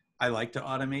I like to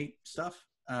automate stuff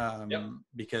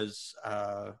because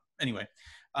anyway.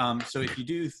 So if you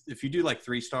do like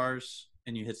 3 stars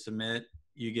and you hit submit,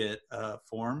 you get a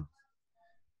form.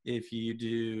 If you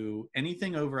do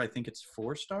anything over, I think it's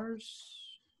 4 stars,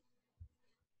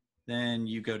 then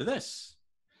you go to this,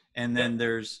 and then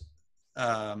there's,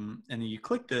 and then you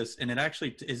click this, and it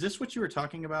actually, is this what you were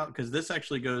talking about? Because this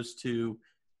actually goes to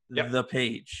the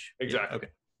page. Exactly. Yeah, okay.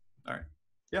 All right.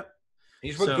 Yep.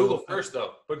 You should put Google first,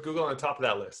 though. Put Google on the top of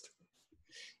that list.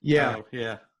 Yeah.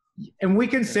 Yeah. And we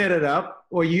can set it up,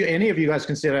 or any of you guys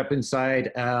can set it up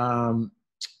inside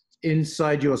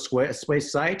your Squarespace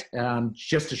site,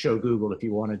 just to show Google if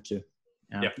you wanted to.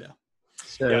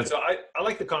 So I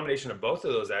like the combination of both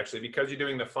of those, actually, because you're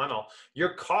doing the funnel.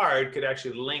 Your card could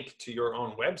actually link to your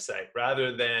own website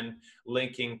rather than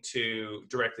linking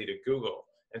directly to Google.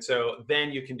 And so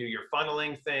then you can do your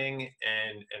funneling thing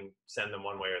and send them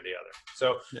one way or the other.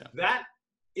 So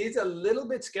is a little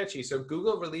bit sketchy. So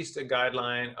Google released a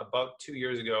guideline about 2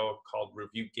 years ago called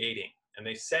review gating. And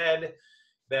they said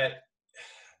that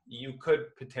you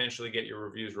could potentially get your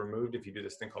reviews removed if you do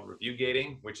this thing called review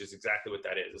gating, which is exactly what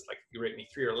that is. It's like, you rate me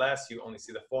 3 or less, you only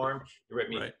see the form. You rate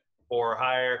me 4 or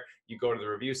higher, you go to the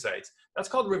review sites. That's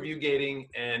called review gating,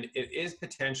 and it is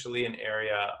potentially an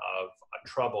area of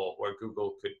trouble where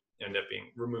Google could end up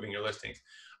removing your listings.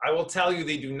 I will tell you,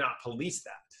 they do not police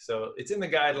that. So it's in the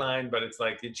guideline, but it's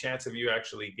like the chance of you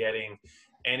actually getting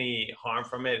any harm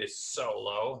from it is so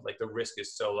low. Like the risk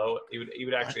is so low. You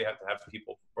would actually have to have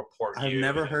people report you. I've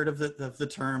never heard of the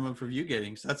term of review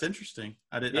gating. So that's interesting.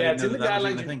 I didn't it's know in the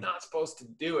guidelines. You're not supposed to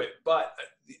do it, but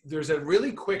there's a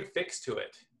really quick fix to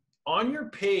it. On your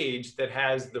page that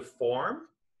has the form,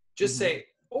 just say,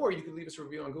 or you can leave us a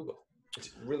review on Google.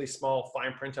 It's really small,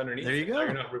 fine print underneath. There you go. Now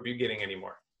you're not review gating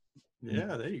anymore.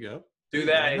 Yeah, there you go. Do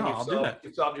that, and I'll do that.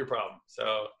 You've solved your problem.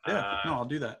 So I'll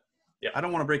do that. Yeah, I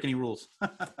don't want to break any rules. Well,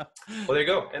 there you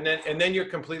go. And then you're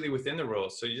completely within the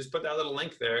rules. So you just put that little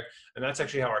link there, and that's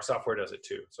actually how our software does it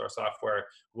too. So our software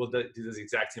will do this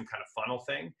exact same kind of funnel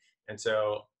thing. And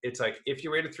so it's like, if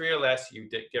you rate a 3 or less, you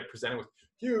get presented with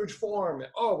huge form.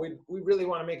 Oh, we really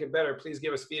want to make it better. Please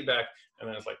give us feedback. And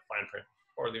then it's like fine print,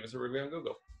 or leave us a review on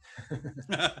Google.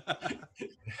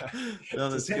 No,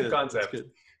 it's the same concept.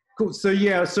 Cool.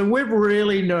 So so we've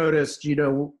really noticed,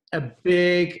 a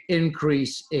big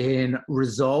increase in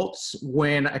results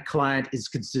when a client is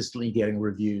consistently getting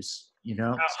reviews,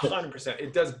 100%.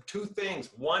 It does 2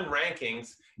 things. 1,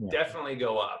 rankings definitely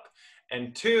go up.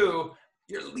 And 2,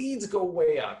 your leads go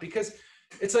way up, because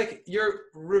it's like your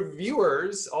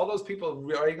reviewers, all those people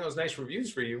writing those nice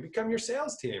reviews for you, become your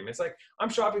sales team. It's like, I'm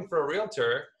shopping for a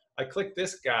realtor. I click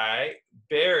this guy,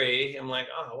 Barry. I'm like,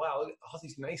 oh, wow, look at all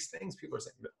these nice things people are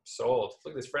saying. Sold.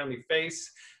 Look at this friendly face.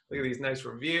 Look at these nice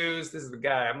reviews. This is the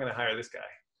guy. I'm going to hire this guy.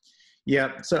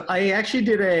 Yeah. So I actually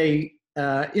did a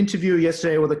interview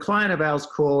yesterday with a client of ours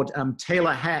called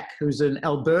Taylor Hack, who's in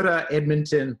Alberta,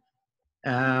 Edmonton,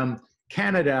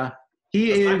 Canada.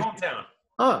 That's my hometown.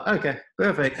 Oh, okay,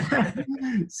 perfect.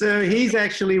 So he's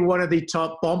actually one of the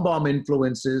top BombBomb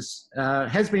influencers,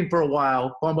 has been for a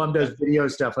while. BombBomb does video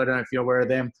stuff. I don't know if you're aware of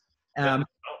them.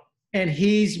 And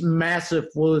he's massive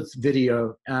with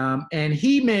video. And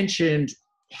he mentioned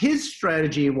his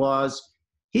strategy was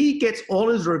he gets all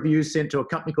his reviews sent to a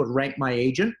company called Rank My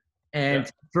Agent. And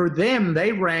for them,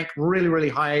 they rank really, really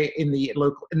high in the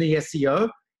SEO.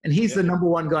 And he's the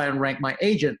 #1 guy on Rank My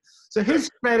Agent. So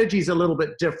his strategy is a little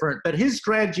bit different, but his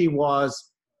strategy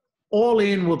was all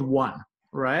in with one,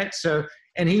 right? So,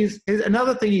 and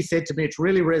another thing he said to me, it's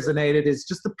really resonated, is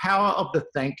just the power of the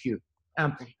thank you.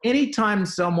 Anytime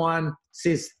someone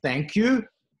says thank you,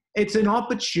 it's an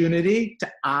opportunity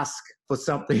to ask for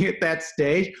something at that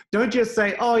stage. Don't just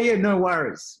say, oh yeah, no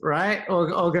worries, right? Or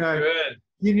go,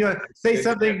 say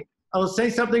something. I'll say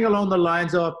something along the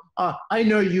lines of, oh, I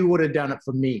know you would have done it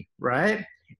for me, right?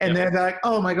 And they're like,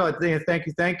 oh my God,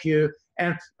 thank you.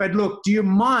 But look, do you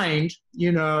mind,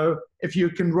 if you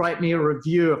can write me a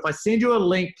review? If I send you a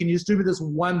link, can you just do me this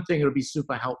one thing? It'll be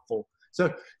super helpful.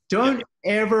 So don't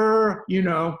ever,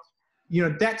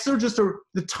 that's sort of just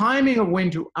the timing of when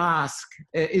to ask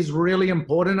is really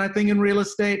important, I think, in real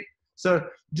estate. So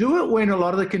do it when a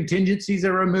lot of the contingencies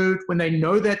are removed, when they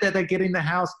know that they're getting the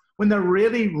house, when they're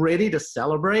really ready to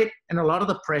celebrate and a lot of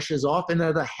the pressure's off and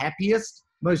they're the happiest,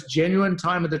 most genuine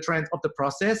time of the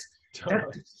process.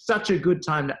 That's such a good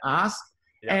time to ask.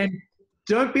 And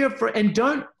don't be afraid. And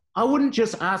I wouldn't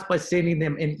just ask by sending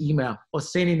them an email or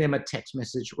sending them a text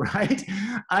message, right?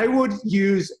 I would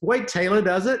Wade Taylor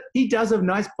does it. He does a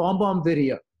nice BombBomb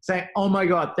video saying, oh my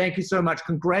God, thank you so much.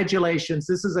 Congratulations.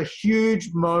 This is a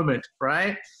huge moment,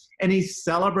 right? And he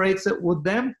celebrates it with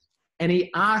them. And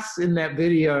he asks in that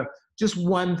video just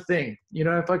one thing.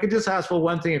 If I could just ask for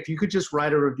one thing, if you could just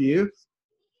write a review.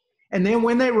 And then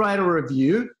when they write a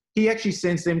review, he actually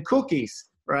sends them cookies,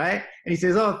 right? And he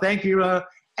says, oh, thank you.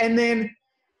 And then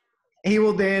he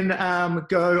will then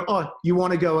go, oh, you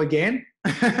want to go again?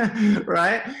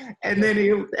 Right? And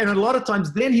then and a lot of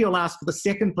times then he'll ask for the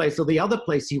second place or the other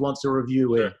place he wants a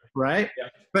review in, right?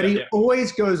 But he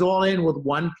always goes all in with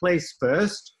one place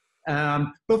first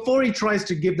before he tries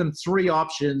to give them 3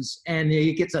 options and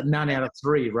he gets a none out of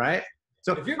 3, right?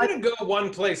 So if you're going to go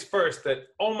one place first that,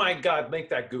 oh my God, make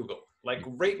that Google. Like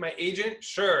Rate My Agent,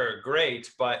 sure, great.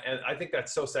 And I think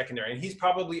that's so secondary. And he's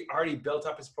probably already built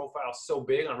up his profile so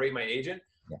big on Rate My Agent.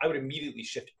 I would immediately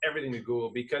shift everything to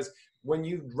Google, because when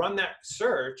you run that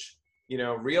search,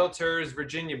 realtors,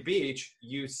 Virginia Beach,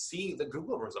 you see the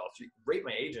Google results. Rate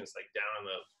My Agent's like down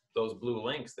on those blue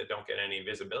links that don't get any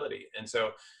visibility. And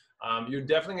so you're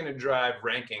definitely going to drive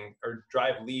ranking or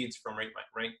drive leads from rank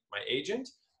my agent,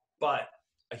 but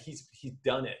he's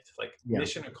done it. Like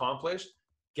mission accomplished.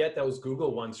 Get those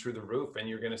Google ones through the roof, and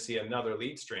you're going to see another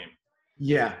lead stream.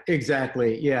 Yeah,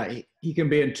 exactly. Yeah, he can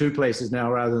be in 2 places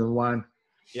now rather than 1.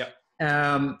 Yep.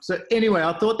 So anyway,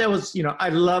 I thought that was, I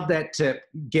love that tip.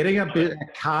 Getting a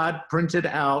card printed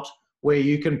out where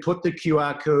you can put the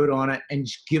QR code on it and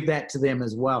give that to them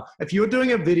as well. If you're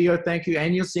doing a video thank you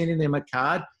and you're sending them a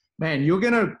card, man, you're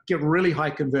going to get really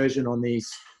high conversion on these.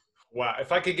 Wow.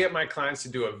 If I could get my clients to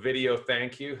do a video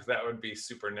thank you, that would be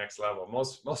super next level.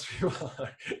 Most people are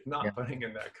not putting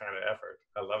in that kind of effort.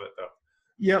 I love it though.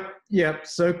 Yep.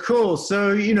 So cool.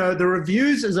 So, the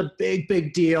reviews is a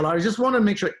big deal. I just want to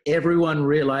make sure everyone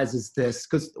realizes this,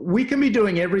 because we can be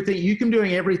doing everything. You can be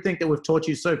doing everything that we've taught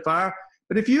you so far.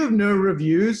 But if you have no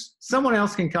reviews, someone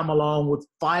else can come along with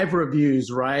 5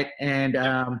 reviews, right? And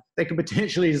they can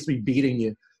potentially just be beating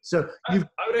you. So I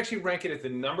would actually rank it as the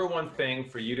 #1 thing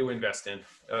for you to invest in.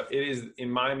 It is, in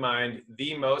my mind,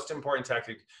 the most important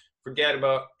tactic. Forget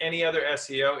about any other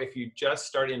SEO. If you just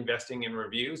start investing in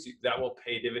reviews, that will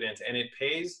pay dividends, and it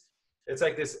pays. It's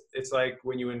like this. It's like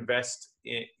when you invest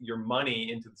your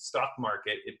money into the stock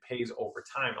market, it pays over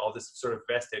time. All this sort of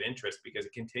vested interest, because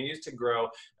it continues to grow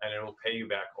and it will pay you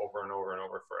back over and over and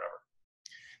over forever.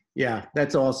 Yeah,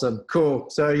 that's awesome.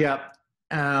 Cool. So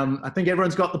I think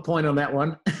everyone's got the point on that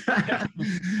one. Yeah.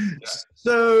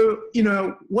 So,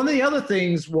 one of the other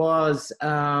things was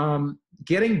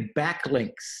getting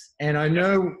backlinks. And I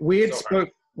know we had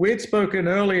spoken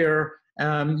earlier,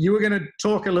 you were going to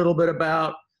talk a little bit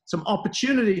about some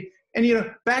opportunity. And,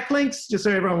 backlinks, just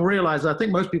so everyone realizes, I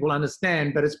think most people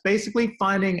understand, but it's basically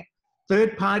finding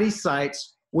third-party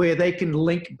sites where they can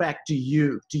link back to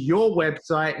you, to your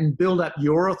website, and build up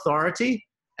your authority.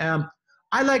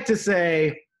 I like to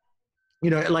say,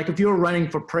 like if you're running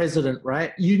for president,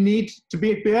 right? You need to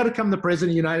be able to become the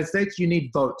president of the United States, you need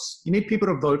votes. You need people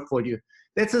to vote for you.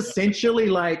 That's essentially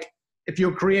like if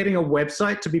you're creating a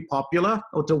website to be popular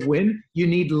or to win, you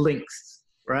need links,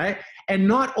 right? And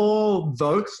not all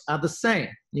votes are the same,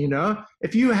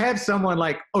 If you have someone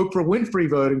like Oprah Winfrey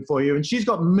voting for you and she's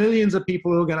got millions of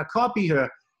people who are going to copy her,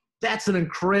 that's an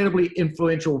incredibly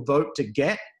influential vote to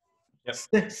get. Yes.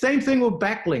 Same thing with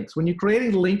backlinks. When you're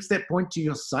creating links that point to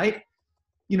your site,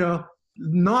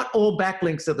 not all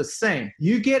backlinks are the same.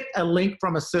 You get a link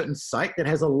from a certain site that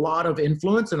has a lot of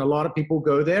influence and a lot of people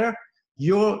go there.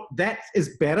 That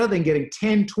is better than getting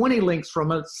 10, 20 links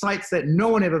from sites that no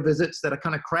one ever visits that are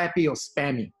kind of crappy or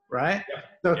spammy, right?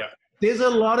 So there's a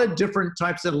lot of different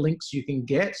types of links you can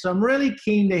get. So I'm really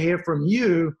keen to hear from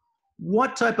you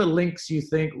what type of links you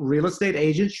think real estate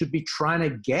agents should be trying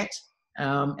to get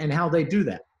and how they do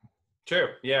that.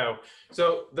 Sure. Yeah.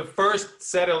 So the first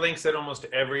set of links that almost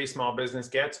every small business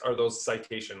gets are those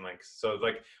citation links. So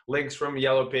like links from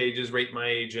Yellow Pages, Rate My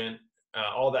Agent,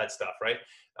 all that stuff, right?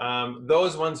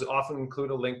 Those ones often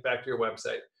include a link back to your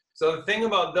website. So the thing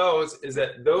about those is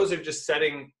that those are just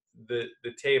setting the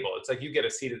table. It's like you get a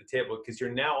seat at the table because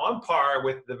you're now on par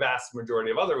with the vast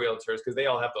majority of other realtors because they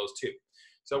all have those too.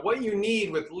 So what you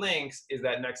need with links is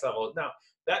that next level. Now,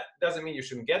 that doesn't mean you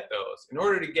shouldn't get those. In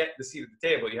order to get the seat at the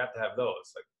table, you have to have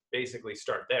those. Like basically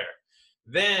start there.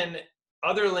 Then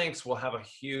other links will have a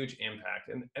huge impact,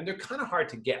 and they're kind of hard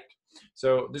to get.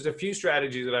 So there's a few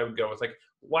strategies that I would go with. Like,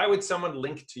 why would someone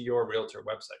link to your realtor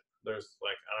website? There's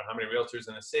like, I don't know how many realtors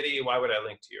in the city. Why would I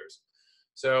link to yours?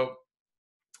 So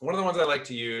one of the ones I like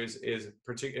to use is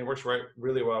it works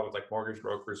really well with like mortgage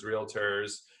brokers,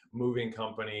 realtors, moving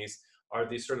companies, are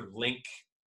these sort of link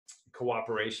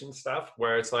cooperation stuff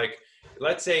where it's like,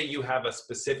 let's say you have a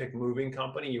specific moving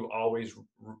company you always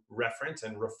reference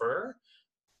and refer.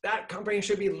 That company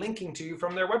should be linking to you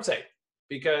from their website,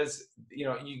 because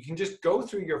you can just go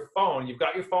through your phone. You've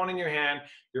got your phone in your hand,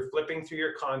 you're flipping through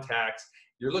your contacts,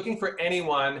 you're looking for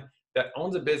anyone that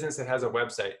owns a business that has a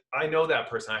website. I know that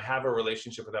person, I have a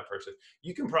relationship with that person.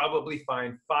 You can probably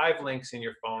find 5 links in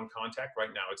your phone contact right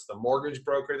now. It's the mortgage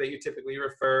broker that you typically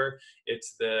refer,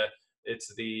 it's the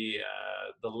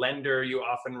lender you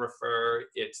often refer,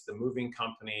 it's the moving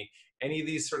company, any of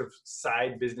these sort of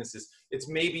side businesses. It's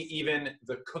maybe even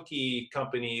the cookie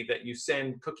company that you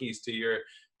send cookies to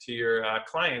your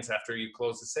clients after you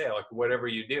close the sale, like whatever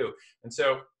you do. And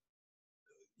so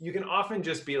you can often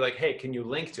just be like, hey, can you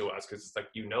link to us? Because it's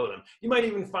like, them. You might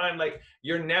even find like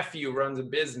your nephew runs a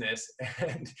business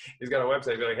and he's got a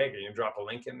website. Be like, hey, can you drop a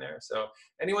link in there? So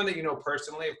anyone that you know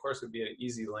personally, of course, would be an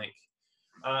easy link.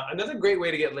 Another great way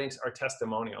to get links are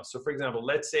testimonials. So for example,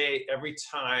 let's say every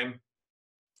time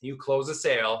you close a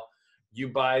sale, you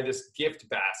buy this gift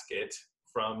basket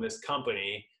from this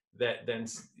company that then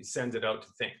sends it out to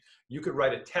think. You could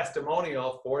write a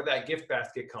testimonial for that gift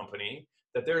basket company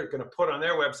that they're going to put on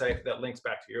their website that links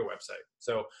back to your website.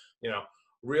 So, you know,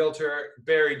 realtor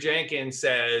Barry Jenkins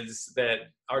says that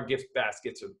our gift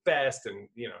baskets are best, and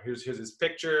you know, here's his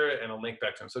picture and a link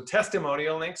back to him. So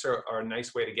testimonial links are a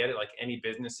nice way to get it. Like any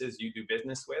businesses you do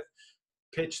business with,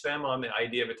 pitch them on the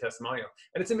idea of a testimonial.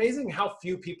 And it's amazing how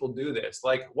few people do this.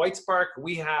 Like White Spark,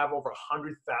 we have over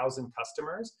 100,000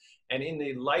 customers, and in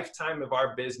the lifetime of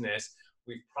our business,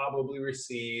 we've probably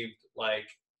received like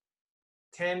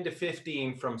 10 to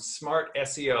 15 from smart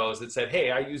SEOs that said,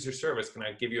 hey, I use your service. Can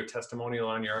I give you a testimonial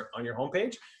on your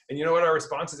homepage? And you know what our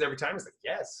response is every time? It's like,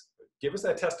 yes, give us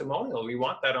that testimonial. We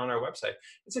want that on our website.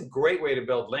 It's a great way to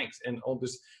build links. And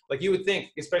just like you would think,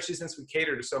 especially since we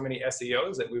cater to so many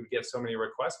SEOs, that we would get so many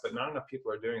requests, but not enough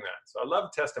people are doing that. So I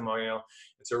love testimonial.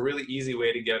 It's a really easy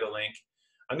way to get a link.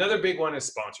 Another big one is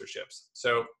sponsorships.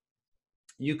 So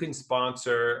you can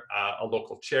sponsor a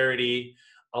local charity,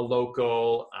 a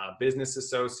local business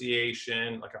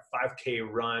association, like a 5K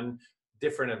run,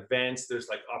 different events. There's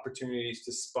like opportunities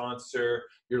to sponsor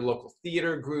your local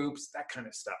theater groups, that kind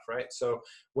of stuff, right? So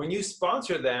when you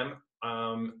sponsor them,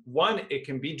 one, it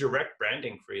can be direct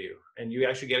branding for you, and you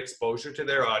actually get exposure to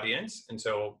their audience. And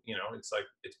so, you know, it's like,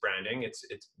 it's branding, it's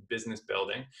business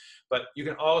building, but you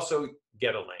can also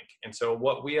get a link. And so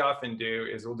what we often do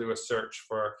is we'll do a search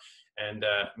for, and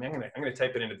I'm gonna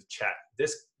type it into the chat.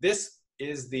 This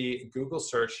is the Google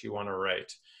search you want to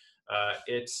write.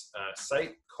 It's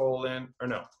site colon, or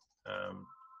no,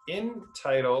 in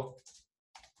title,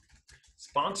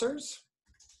 sponsors,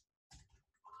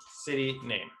 city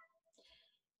name.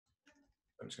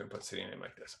 I'm just going to put city name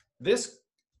like this.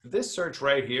 This search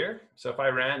right here. So if I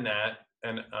ran that,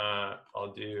 and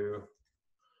I'll do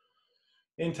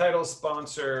in title,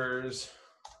 sponsors,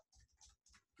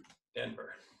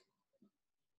 Denver.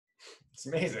 It's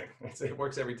amazing. It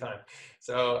works every time.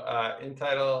 So in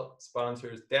title,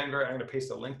 sponsors, Denver. I'm going to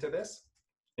paste a link to this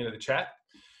into the chat.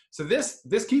 So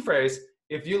this key phrase,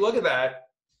 if you look at that,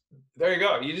 there you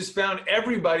go. You just found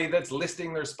everybody that's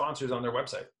listing their sponsors on their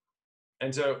website.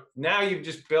 And so now you've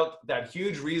just built that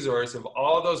huge resource of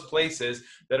all those places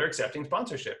that are accepting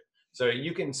sponsorship. So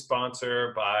you can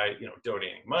sponsor by, you know,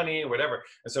 donating money or whatever.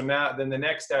 And so now then the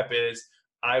next step is,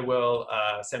 I will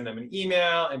send them an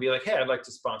email and be like, hey, I'd like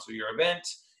to sponsor your event,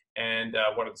 and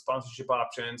what are the sponsorship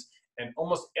options? And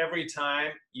almost every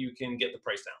time you can get the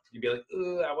price down. You'd be like,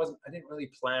 I didn't really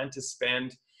plan to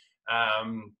spend,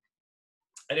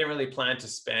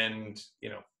 you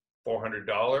know,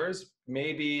 $400.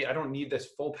 Maybe I don't need this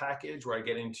full package where I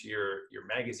get into your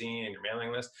magazine and your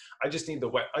mailing list. I just need the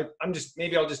web.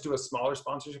 Maybe I'll just do a smaller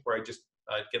sponsorship where I just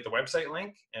get the website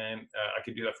link, and I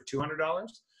could do that for $200.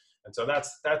 And so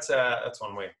that's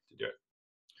one way to do it.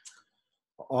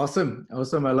 Awesome. I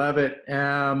love it.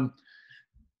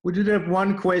 We did have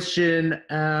one question.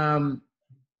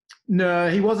 No,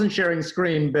 he wasn't sharing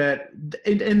screen, but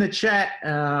in the chat.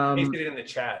 Paste it in the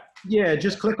chat. Yeah,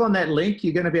 just click on that link.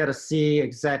 You're going to be able to see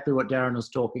exactly what Darren was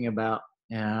talking about.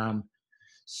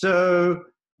 So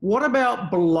what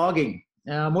about blogging?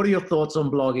 What are your thoughts on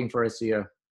blogging for SEO?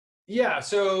 Yeah,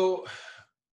 so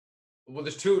well,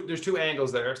 there's two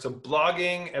angles there. So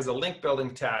blogging as a link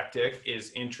building tactic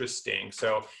is interesting.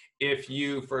 So if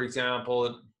you, for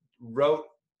example, wrote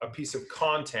a piece of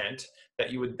content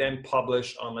that you would then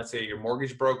publish on, let's say, your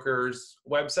mortgage broker's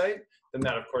website, then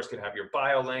that of course could have your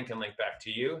bio link and link back to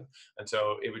you. And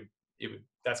so it would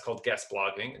that's called guest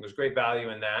blogging, and there's great value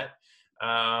in that.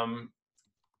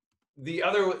 The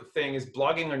other thing is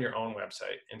blogging on your own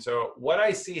website. And so what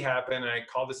I see happen, and I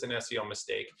call this an SEO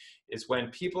mistake, is when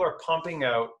people are pumping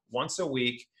out once a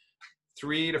week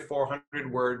 300 to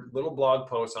 400 word little blog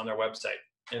posts on their website.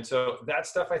 And so that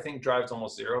stuff I think drives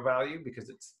almost zero value because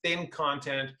it's thin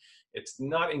content. It's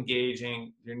not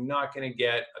engaging. You're not going to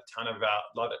get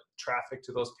a lot of traffic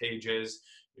to those pages.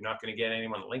 You're not going to get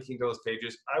anyone linking to those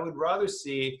pages. I would rather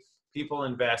see people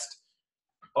invest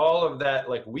all of that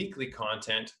like weekly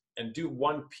content and do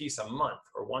one piece a month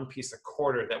or one piece a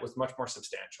quarter that was much more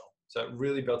substantial. So it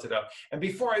really built it up. And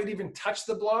before I would even touch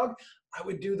the blog, I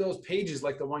would do those pages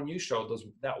like the one you showed,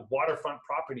 that waterfront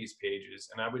properties pages.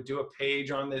 And I would do a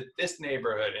page on this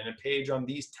neighborhood and a page on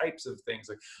these types of things,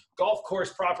 like golf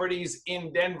course properties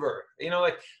in Denver. You know,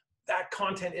 like that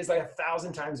content is like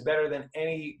 1,000 times better than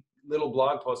any little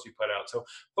blog post you put out. So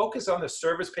focus on the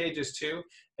service pages too,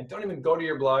 and don't even go to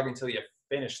your blog until you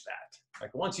finish that.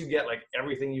 Like once you get like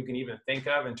everything you can even think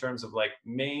of in terms of like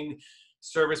main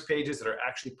service pages that are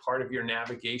actually part of your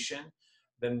navigation,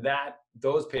 then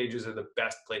those pages are the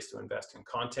best place to invest in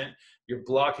content. Your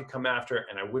blog could come after,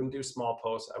 and I wouldn't do small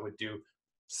posts. I would do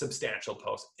substantial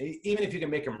posts. Even if you can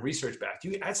make them research backed,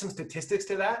 you add some statistics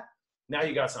to that. Now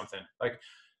you got something like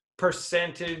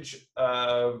percentage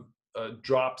of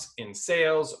drops in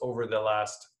sales over the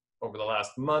last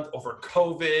month, over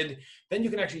COVID. Then you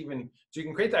can actually so you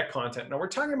can create that content. Now we're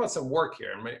talking about some work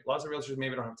here, and lots of realtors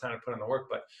maybe don't have time to put in the work,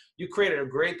 but you created a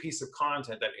great piece of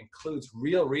content that includes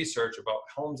real research about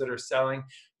homes that are selling.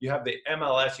 You have the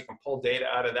MLS, you can pull data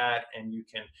out of that, and you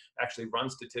can actually run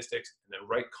statistics and then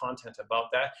write content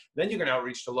about that. Then you can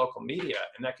outreach to local media,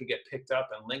 and that could get picked up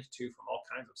and linked to from all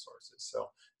kinds of sources. So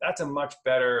that's a much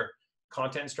better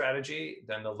content strategy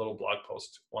than the little blog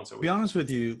post once a week. To be honest with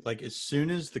you, like as soon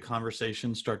as the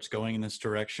conversation starts going in this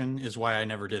direction is why I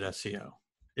never did SEO.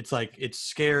 It's like, it's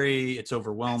scary. It's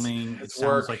overwhelming. It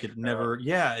sounds like it never,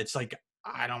 it's like,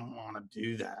 I don't want to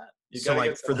do that. So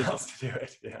like for the else to do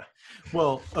it. Yeah.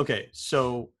 Well, okay.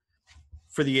 So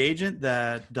for the agent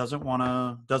that doesn't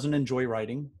enjoy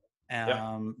writing,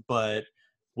 but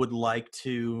would like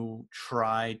to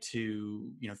try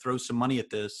to, throw some money at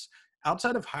this,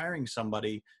 outside of hiring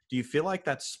somebody, do you feel like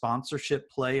that sponsorship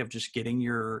play of just getting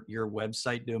your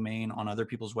website domain on other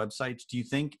people's websites, do you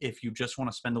think if you just want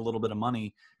to spend a little bit of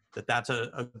money, that's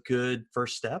a good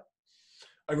first step?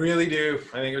 I really do.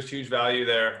 I think there's huge value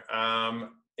there.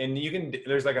 And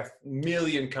there's like a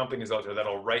million companies out there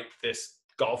that'll write this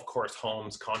golf course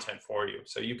homes content for you.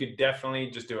 So you could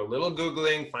definitely just do a little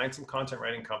Googling, find some content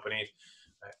writing companies.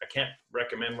 I can't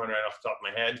recommend one right off the top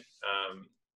of my head.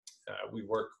 We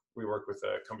work with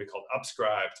a company called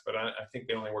Upscribed, but I think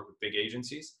they only work with big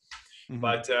agencies. Mm-hmm.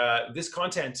 But this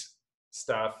content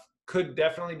stuff could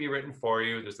definitely be written for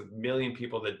you. There's a million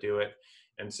people that do it.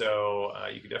 And so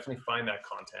you could definitely find that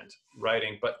content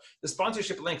writing. But the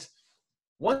sponsorship links,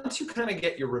 once you kind of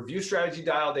get your review strategy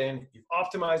dialed in, you've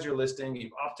optimized your listing,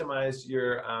 you've optimized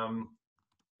your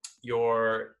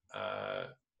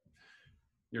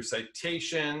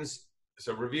citations,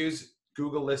 so reviews,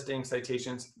 Google listings,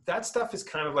 citations, that stuff is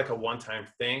kind of like a one-time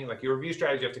thing. Like your review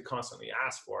strategy, you have to constantly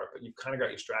ask for it, but you've kind of got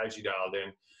your strategy dialed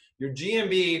in. Your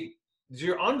GMB,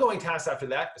 your ongoing task after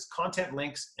that is content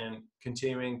links and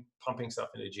continuing pumping stuff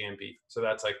into GMB. So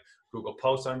that's like Google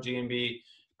posts on GMB,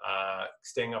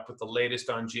 staying up with the latest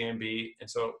on GMB. And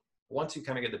so once you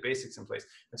kind of get the basics in place,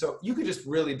 and so you could just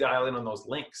really dial in on those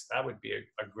links. That would be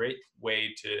a great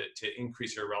way to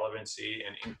increase your relevancy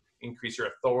and increase your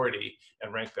authority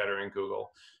and rank better in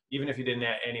Google, even if you didn't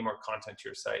add any more content to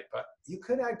your site. But you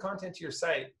could add content to your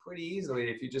site pretty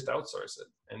easily if you just outsource it.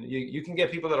 And you can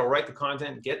get people that'll write the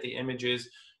content, get the images,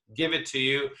 give it to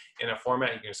you in a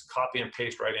format you can just copy and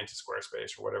paste right into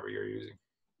Squarespace or whatever you're using.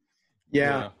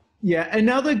 Yeah.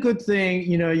 Another good thing,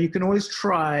 you can always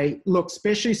try, look,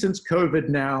 especially since COVID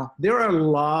now, there are a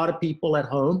lot of people at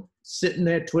home sitting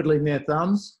there twiddling their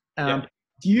thumbs.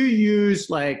 Do you use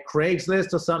like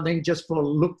Craigslist or something just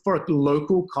look for a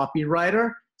local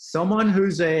copywriter, someone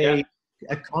who's a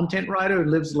content writer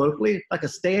who lives locally, like a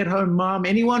stay-at-home mom,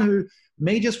 anyone who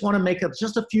may just want to make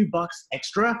just a few bucks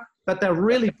extra, but they're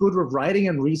really good with writing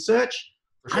and research?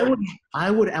 Sure. I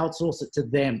would outsource it to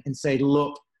them and say,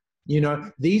 look,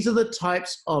 these are the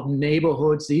types of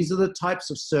neighborhoods, these are the types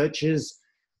of searches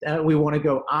that we want to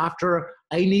go after.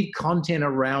 I need content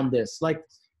around this. Like,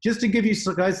 just to give you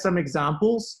guys some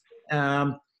examples,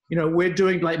 we're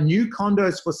doing like new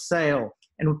condos for sale,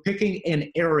 and we're picking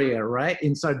an area, right,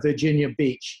 inside Virginia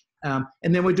Beach. And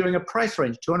then we're doing a price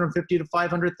range, 250 to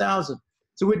 500,000.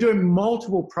 So we're doing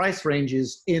multiple price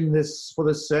ranges for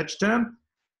this search term.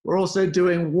 We're also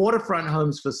doing waterfront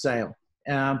homes for sale.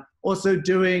 Also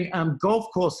doing golf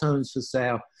course homes for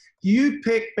sale. You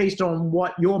pick based on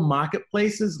what your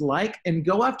marketplace is like and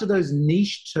go after those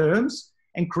niche terms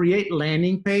and create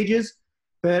landing pages.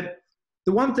 But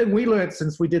the one thing we learned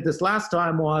since we did this last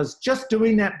time was just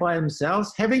doing that by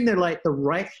themselves, having the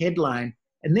right headline,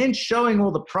 and then showing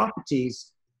all the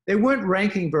properties. They weren't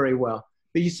ranking very well.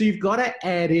 But you've got to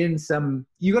add in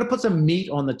you got to put some meat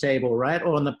on the table, right?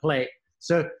 Or on the plate.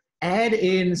 So add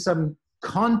in some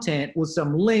content with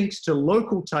some links to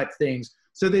local type things.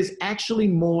 So there's actually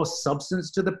more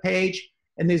substance to the page,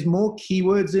 and there's more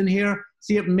keywords in here.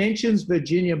 See, it mentions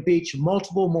Virginia Beach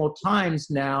multiple more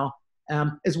times now,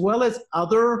 as well as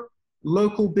other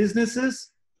local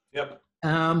businesses. Yep.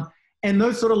 And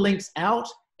those sort of links out,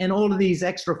 and all of these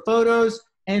extra photos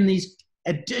and these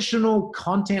additional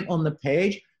content on the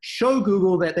page show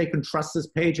Google that they can trust this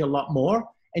page a lot more,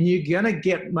 and you're going to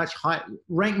get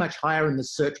rank much higher in the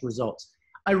search results.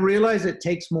 I realize it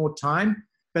takes more time,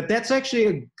 but that's actually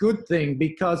a good thing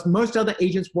because most other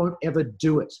agents won't ever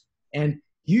do it. And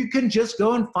you can just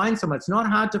go and find someone. It's not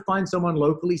hard to find someone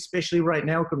locally, especially right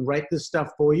now, who can write this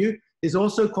stuff for you. There's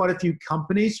also quite a few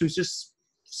companies who just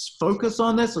focus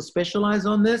on this or specialize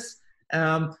on this.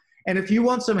 And if you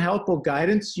want some help or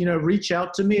guidance, reach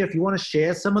out to me. If you want to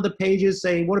share some of the pages,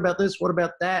 say, what about this? What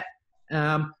about that?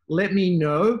 Let me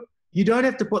know. You don't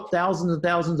have to put thousands and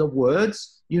thousands of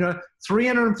words.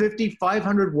 350,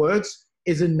 500 words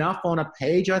is enough on a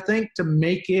page, I think, to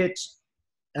make it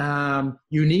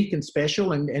unique and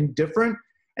special and different.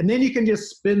 And then you can just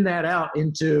spin that out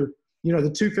into, the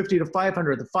 250 to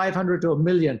 500, the 500 to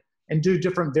 1,000,000, and do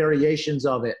different variations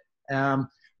of it.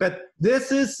 But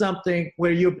this is something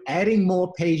where you're adding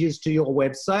more pages to your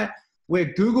website, where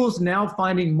Google's now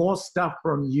finding more stuff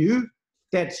from you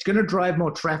that's going to drive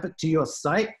more traffic to your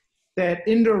site that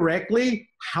indirectly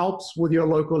helps with your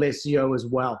local SEO as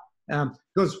well.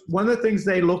 Because one of the things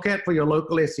they look at for your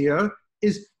local SEO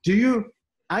is,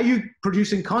 are you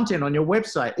producing content on your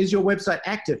website? Is your website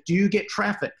active? Do you get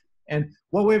traffic? And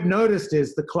what we've noticed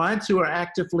is the clients who are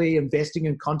actively investing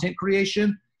in content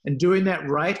creation and doing that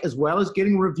right, as well as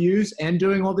getting reviews and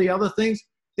doing all the other things,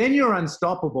 then you're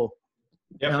unstoppable.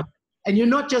 Yep. And you're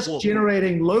not just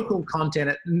generating local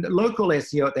content, local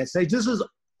SEO at that stage. This is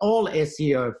all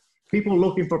SEO. People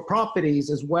looking for properties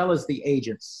as well as the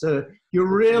agents. So you're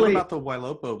really... What about the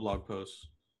Ylopo blog posts?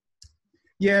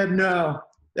 Yeah, no.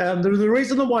 The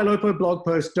reason the Ylopo blog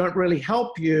posts don't really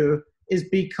help you is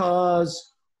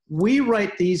because we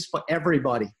write these for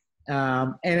everybody,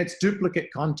 and it's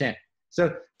duplicate content.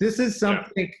 So this is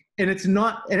something, and it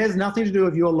has nothing to do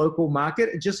with your local market.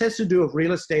 It just has to do with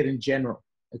real estate in general.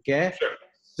 Okay. Sure.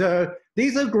 So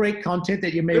these are great content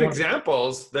that you may good want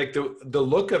examples. Like the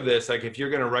look of this, like if you're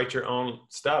going to write your own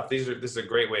stuff, this is a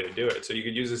great way to do it. So you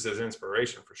could use this as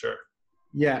inspiration for sure.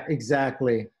 Yeah,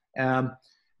 exactly.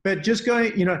 But just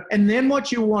going, and then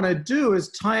what you want to do is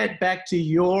tie it back to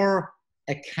your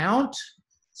account.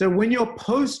 So when you're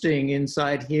posting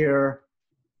inside here,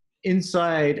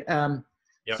 your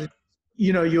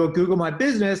Google My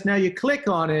Business, now you click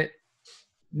on it.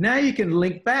 Now you can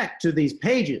link back to these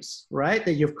pages, right,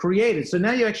 that you've created. So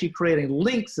now you're actually creating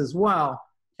links as well.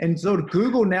 And so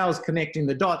Google now is connecting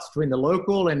the dots between the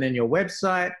local and then your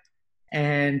website.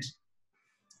 And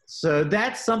so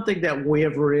that's something that we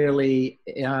have really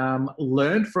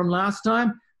learned from last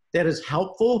time that is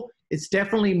helpful. It's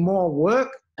definitely more work.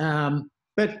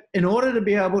 But in order to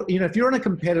be able, if you're in a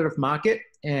competitive market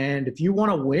and if you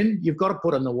want to win, you've got to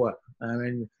put in the work. I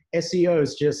mean, SEO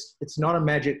is just, it's not a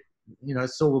magic,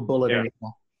 silver bullet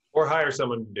anymore. Or hire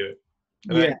someone to do it.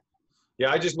 And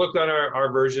I just looked on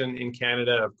our version in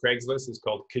Canada of Craigslist. It's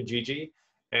called Kijiji.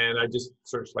 And I just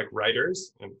searched like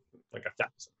writers and like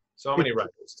 1,000. So many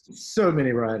writers. So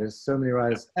many writers.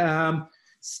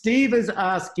 Steve is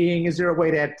asking, is there a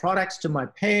way to add products to my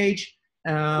page?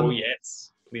 Oh,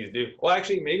 yes, please do. Well,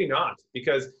 actually, maybe not,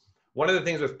 because one of the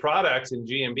things with products in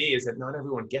GMB is that not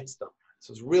everyone gets them.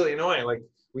 So it's really annoying. Like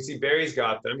we see Barry's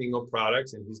got them, you can go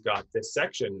products, and he's got this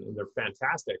section, and they're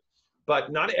fantastic.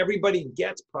 But not everybody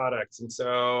gets products. And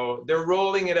so they're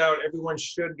rolling it out. Everyone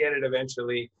should get it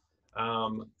eventually.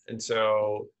 And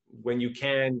so when you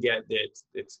can get it,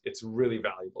 it's really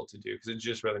valuable to do because it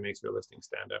just really makes your listing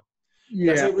stand out.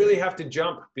 Yeah. Guys, I really have to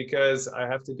jump because I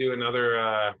have to do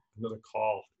another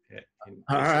call.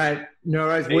 All right. No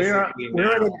worries. We're at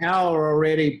an hour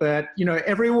already, but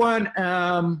everyone,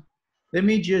 let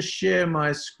me just share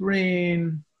my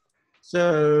screen.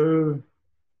 So,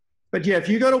 but yeah, if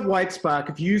you go to Whitespark,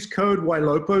 if you use code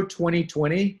YLOPO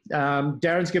 2020,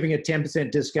 Darren's giving a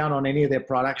 10% discount on any of their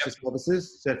products or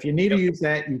services. So if you need to use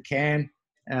that, you can.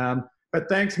 But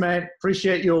thanks, man.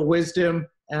 Appreciate your wisdom.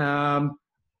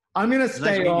 I'm going to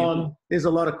stay on. There's a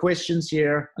lot of questions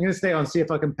here. I'm going to stay on, see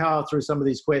if I can power through some of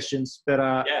these questions. But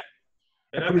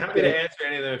and I'm happy to answer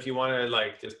any of them if you want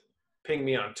to just ping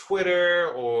me on Twitter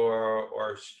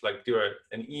or like do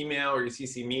an email or you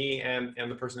CC me and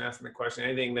the person asking the question,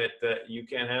 anything that you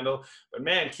can't handle. But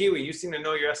man, Kiwi, you seem to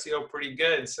know your SEO pretty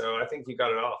good, so I think you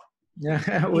got it all. Yeah,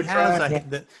 he has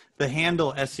the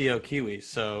handle SEO Kiwi,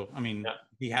 so I mean,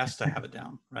 he has to have it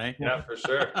down, right? Yeah, for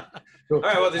sure. Cool. All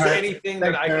right, well, if there's anything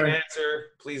that I can answer,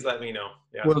 please let me know.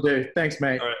 Yeah. Will do. Thanks,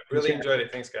 mate. All right, really enjoyed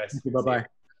it. Thanks, guys. Thank you. Bye-bye.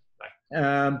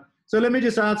 Bye. So let me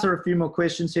just answer a few more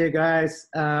questions here, guys.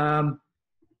 Do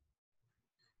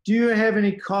you have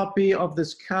any copy of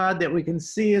this card that we can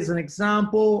see as an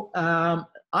example?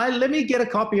 Let me get a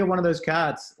copy of one of those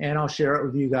cards and I'll share it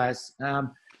with you guys.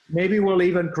 Maybe we'll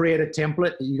even create a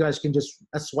template that you guys can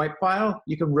a swipe file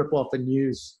you can rip off and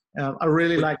use. I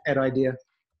really like that idea.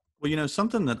 Well,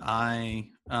 something that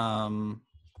I'm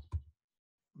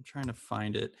trying to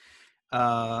find it.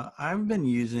 I've been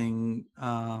using,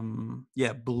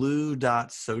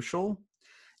 blue.social.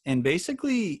 And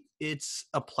basically, it's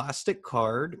a plastic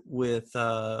card with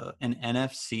an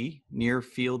NFC, near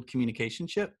field communication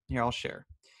chip. Here, I'll share.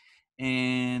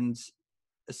 And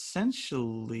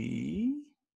essentially,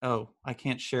 oh, I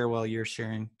can't share while you're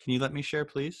sharing. Can you let me share,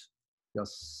 please?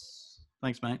 Yes.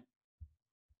 Thanks, mate.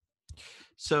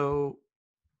 So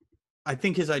I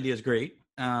think his idea is great.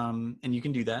 And you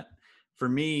can do that. For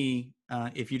me,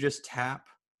 if you just tap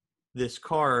this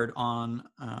card on,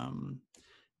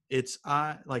 it's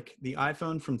like the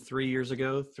iPhone from 3 years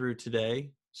ago through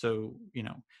today. So, you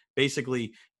know,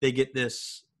 basically they get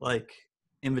this like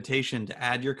invitation to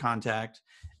add your contact,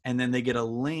 and then they get a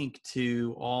link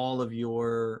to all of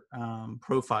your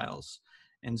profiles.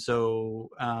 And so,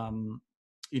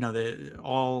 you know,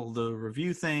 all the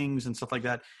review things and stuff like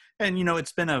that. And, you know,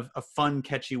 it's been a fun,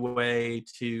 catchy way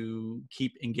to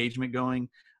keep engagement going.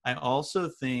 I also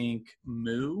think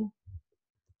Moo,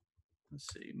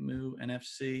 let's see, Moo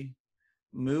NFC.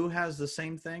 Moo has the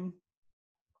same thing.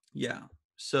 Yeah.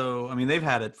 So, I mean, they've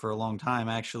had it for a long time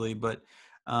actually, but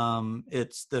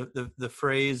it's the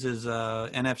phrase is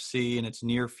NFC, and it's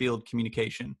near field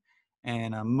communication.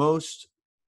 And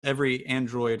every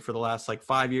Android for the last like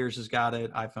 5 years has got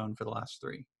it. iPhone for the last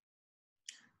 3.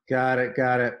 Got it.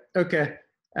 Got it. Okay.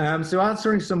 So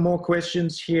answering some more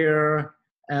questions here.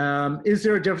 Is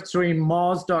there a difference between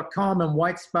Moz.com and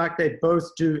Whitespark? They both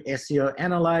do SEO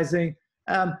analyzing.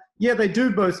 Yeah, they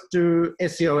do both do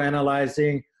SEO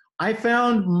analyzing. I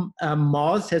found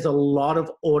Moz has a lot of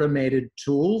automated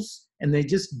tools, and they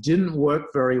just didn't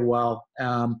work very well.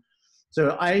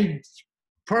 So I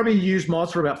probably use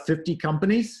Moz for about 50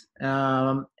 companies,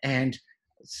 and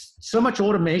so much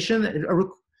automation.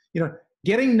 You know,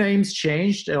 getting names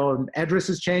changed or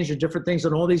addresses changed or different things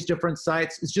on all these different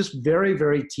sites is just very,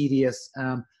 very tedious.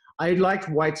 I liked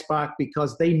Whitespark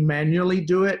because they manually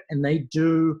do it, and they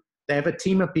have a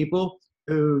team of people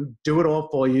who do it all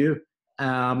for you,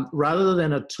 rather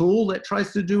than a tool that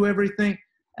tries to do everything.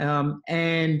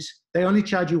 And they only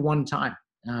charge you one time.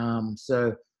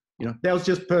 So, you know, that was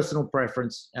just personal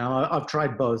preference. I've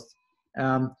tried both.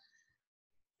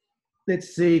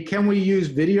 Let's see, can we use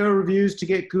video reviews to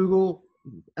get Google?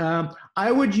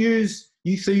 I would use,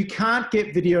 so you can't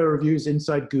get video reviews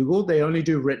inside Google. They only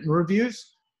do written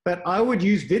reviews. But I would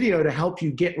use video to help you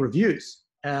get reviews,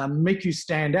 make you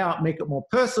stand out, make it more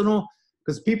personal,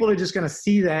 because people are just going to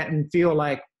see that and feel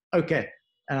like, okay,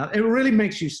 it really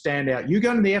makes you stand out. You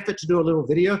go to the effort to do a little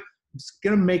video, it's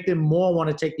going to make them more want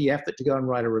to take the effort to go and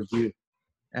write a review.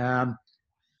 How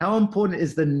important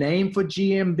is the name for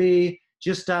GMB?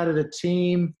 Just started a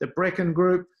team, the Brecken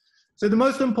Group. So the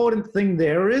most important thing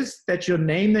there is that your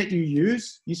name that you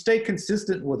use, you stay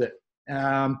consistent with it.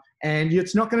 And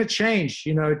it's not going to change,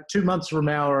 you know, 2 months from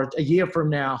now or a year from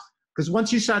now. Because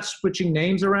once you start switching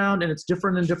names around and it's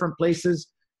different in different places,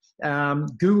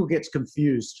 Google gets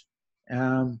confused.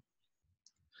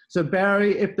 So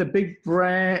Barry, if the big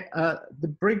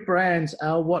brands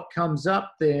are what comes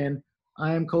up, then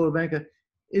I am called a banker.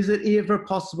 Is it ever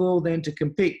possible then to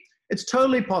compete? It's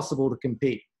totally possible to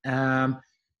compete.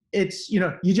 It's, you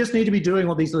know, you just need to be doing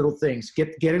all these little things,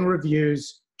 getting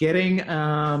reviews, getting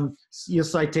your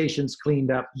citations cleaned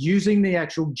up, using the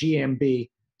actual GMB.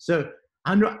 So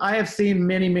I have seen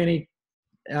many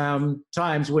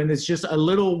times when there's just a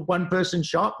little one-person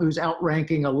shop who's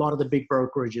outranking a lot of the big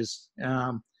brokerages.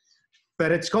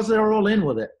 But it's because they're all in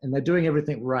with it and they're doing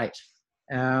everything right.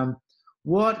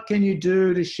 What can you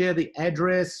do to share the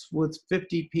address with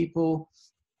 50 people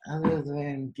other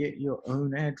than get your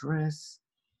own address?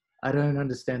 I don't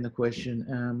understand the question.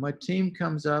 My team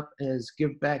comes up as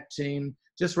give back team.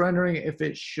 Just wondering if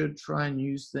it should try and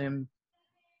use them.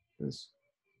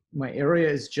 My area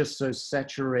is just so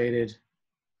saturated.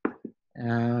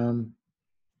 How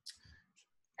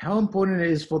important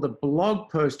it is for the blog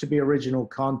post to be original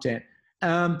content.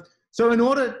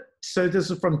 So this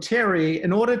is from Terry,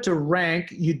 in order to rank,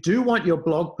 you do want your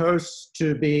blog posts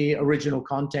to be original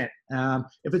content.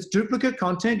 If it's duplicate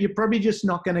content, you're probably just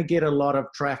not going to get a lot of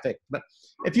traffic. But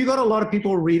if you've got a lot of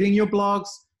people reading your blogs,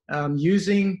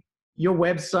 using your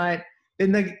website,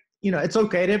 then it's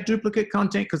okay to have duplicate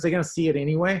content because they're going to see it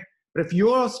anyway. But if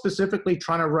you're specifically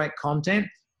trying to write content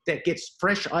that gets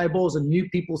fresh eyeballs and new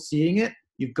people seeing it,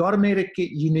 you've got to make it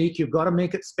unique. You've got to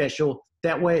make it special.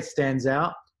 That way it stands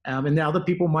out. And then other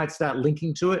people might start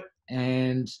linking to it,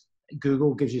 and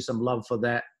Google gives you some love for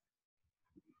that.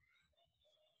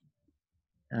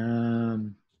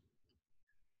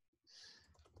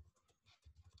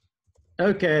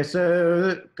 Okay,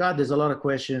 so, God, there's a lot of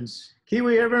questions.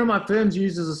 Kiwi, everyone in my firms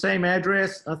uses the same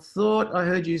address. I thought I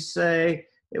heard you say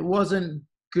it wasn't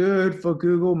good for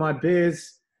Google My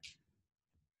Biz.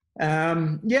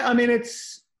 Yeah, I mean,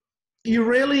 you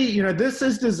really, this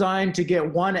is designed to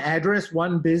get one address,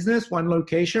 one business, one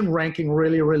location ranking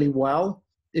really, really well.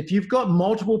 If you've got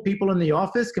multiple people in the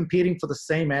office competing for the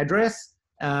same address,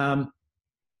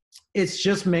 it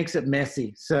just makes it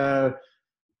messy. So,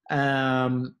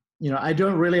 I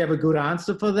don't really have a good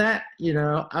answer for that.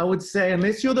 I would say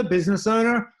unless you're the business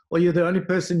owner or you're the only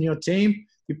person in your team,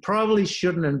 you probably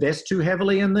shouldn't invest too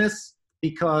heavily in this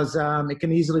because it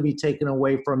can easily be taken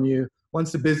away from you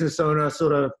once the business owner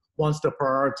sort of wants to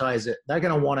prioritize it. They're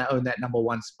going to want to own that number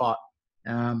one spot.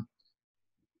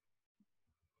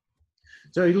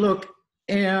 So look,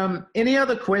 any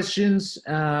other questions?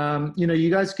 You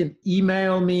guys can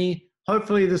email me.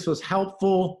 Hopefully this was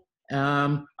helpful.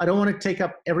 I don't want to take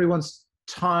up everyone's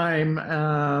time.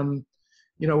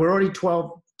 We're already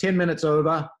 10 minutes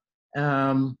over.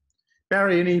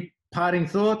 Barry, any parting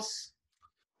thoughts?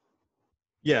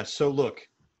 Yeah, so look,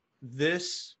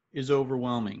 this is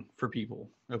overwhelming for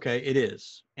people, okay? It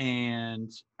is.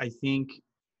 And I think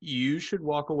you should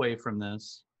walk away from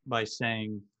this by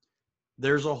saying,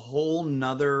 there's a whole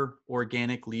nother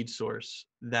organic lead source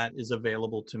that is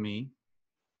available to me.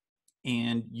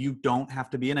 And you don't have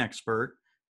to be an expert.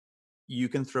 You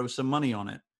can throw some money on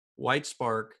it.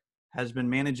 WhiteSpark has been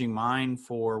managing mine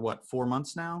for what, 4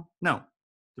 months now? No,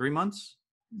 3 months?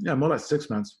 Yeah, more like 6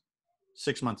 months.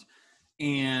 6 months.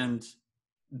 And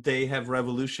they have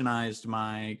revolutionized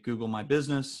my Google My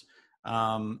Business.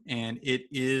 And it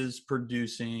is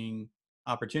producing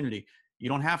opportunity. You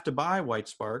don't have to buy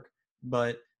WhiteSpark,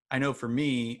 but I know for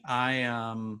me,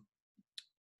 I'm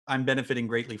benefiting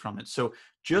greatly from it. So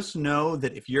just know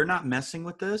that if you're not messing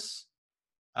with this,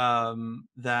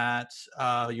 that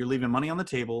you're leaving money on the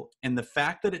table. And the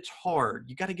fact that it's hard,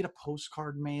 you got to get a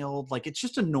postcard mailed. Like, it's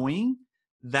just annoying.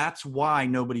 That's why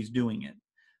nobody's doing it.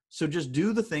 So just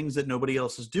do the things that nobody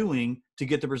else is doing to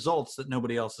get the results that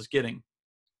nobody else is getting.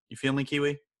 You feel me,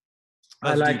 Kiwi?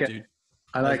 I like it. Dude.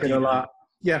 I like it a lot.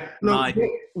 Yeah. Look,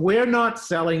 we're not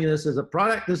selling this as a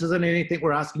product. This isn't anything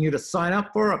we're asking you to sign up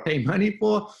for or pay money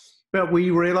for, but we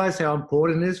realize how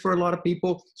important it is for a lot of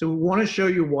people. So we want to show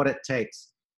you what it takes.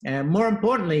 And more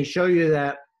importantly, show you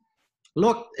that,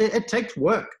 look, it takes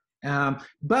work.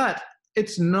 But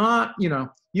it's not,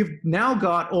 you've now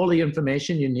got all the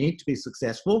information you need to be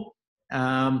successful.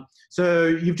 So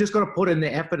you've just got to put in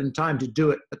the effort and time to do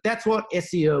it. But that's what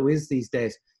SEO is these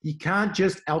days. You can't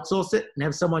just outsource it and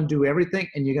have someone do everything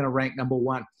and you're going to rank number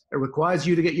one. It requires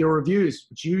you to get your reviews,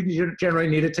 which you generally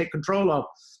need to take control of.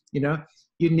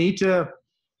 You need to,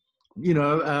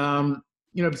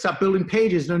 start building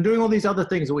pages and doing all these other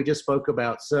things that we just spoke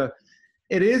about. So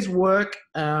it is work.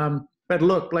 But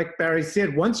look, like Barry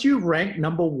said, once you rank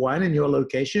number one in your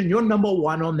location, you're number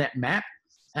one on that map.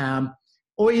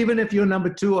 Or even if you're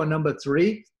number two or number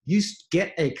three, you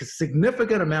get a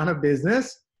significant amount of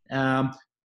business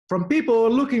from people who are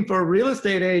looking for a real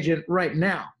estate agent right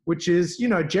now, which is,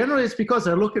 generally it's because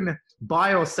they're looking to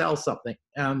buy or sell something.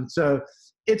 So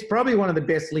it's probably one of the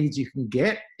best leads you can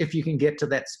get if you can get to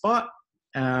that spot.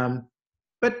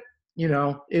 But,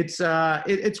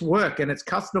 it's work and it's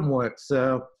custom work.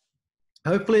 So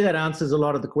hopefully that answers a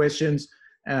lot of the questions.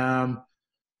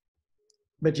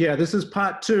 But yeah, this is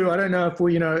part two. I don't know if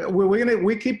we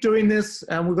keep doing this.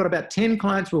 We've got about 10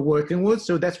 clients we're working with.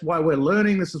 So that's why we're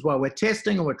learning. This is why we're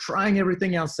testing and we're trying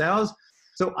everything ourselves.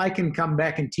 So I can come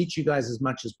back and teach you guys as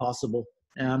much as possible.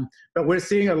 But we're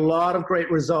seeing a lot of great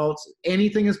results.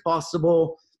 Anything is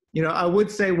possible. I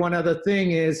would say one other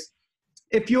thing is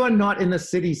if you are not in the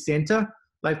city center,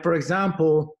 like for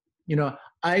example,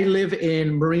 I live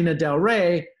in Marina Del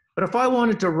Rey, but if I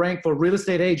wanted to rank for real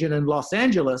estate agent in Los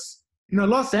Angeles,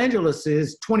 Los Angeles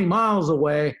is 20 miles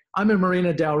away. I'm in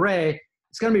Marina Del Rey.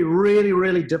 It's going to be really,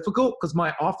 really difficult because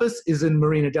my office is in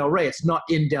Marina Del Rey. It's not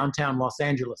in downtown Los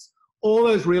Angeles. All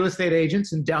those real estate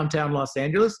agents in downtown Los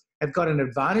Angeles have got an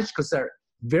advantage because they're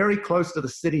very close to the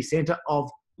city center of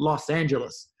Los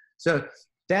Angeles. So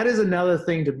that is another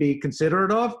thing to be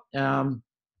considerate of.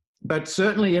 But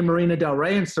certainly in Marina Del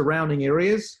Rey and surrounding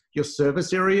areas, your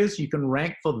service areas, you can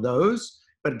rank for those.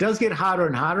 But it does get harder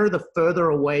and harder the further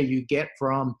away you get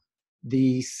from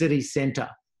the city center,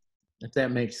 if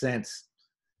that makes sense.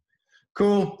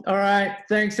 Cool. All right.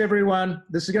 Thanks, everyone.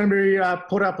 This is going to be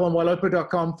put up on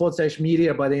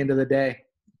wailopo.com/media by the end of the day.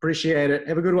 Appreciate it.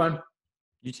 Have a good one.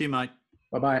 You too, Mike.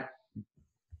 Bye-bye.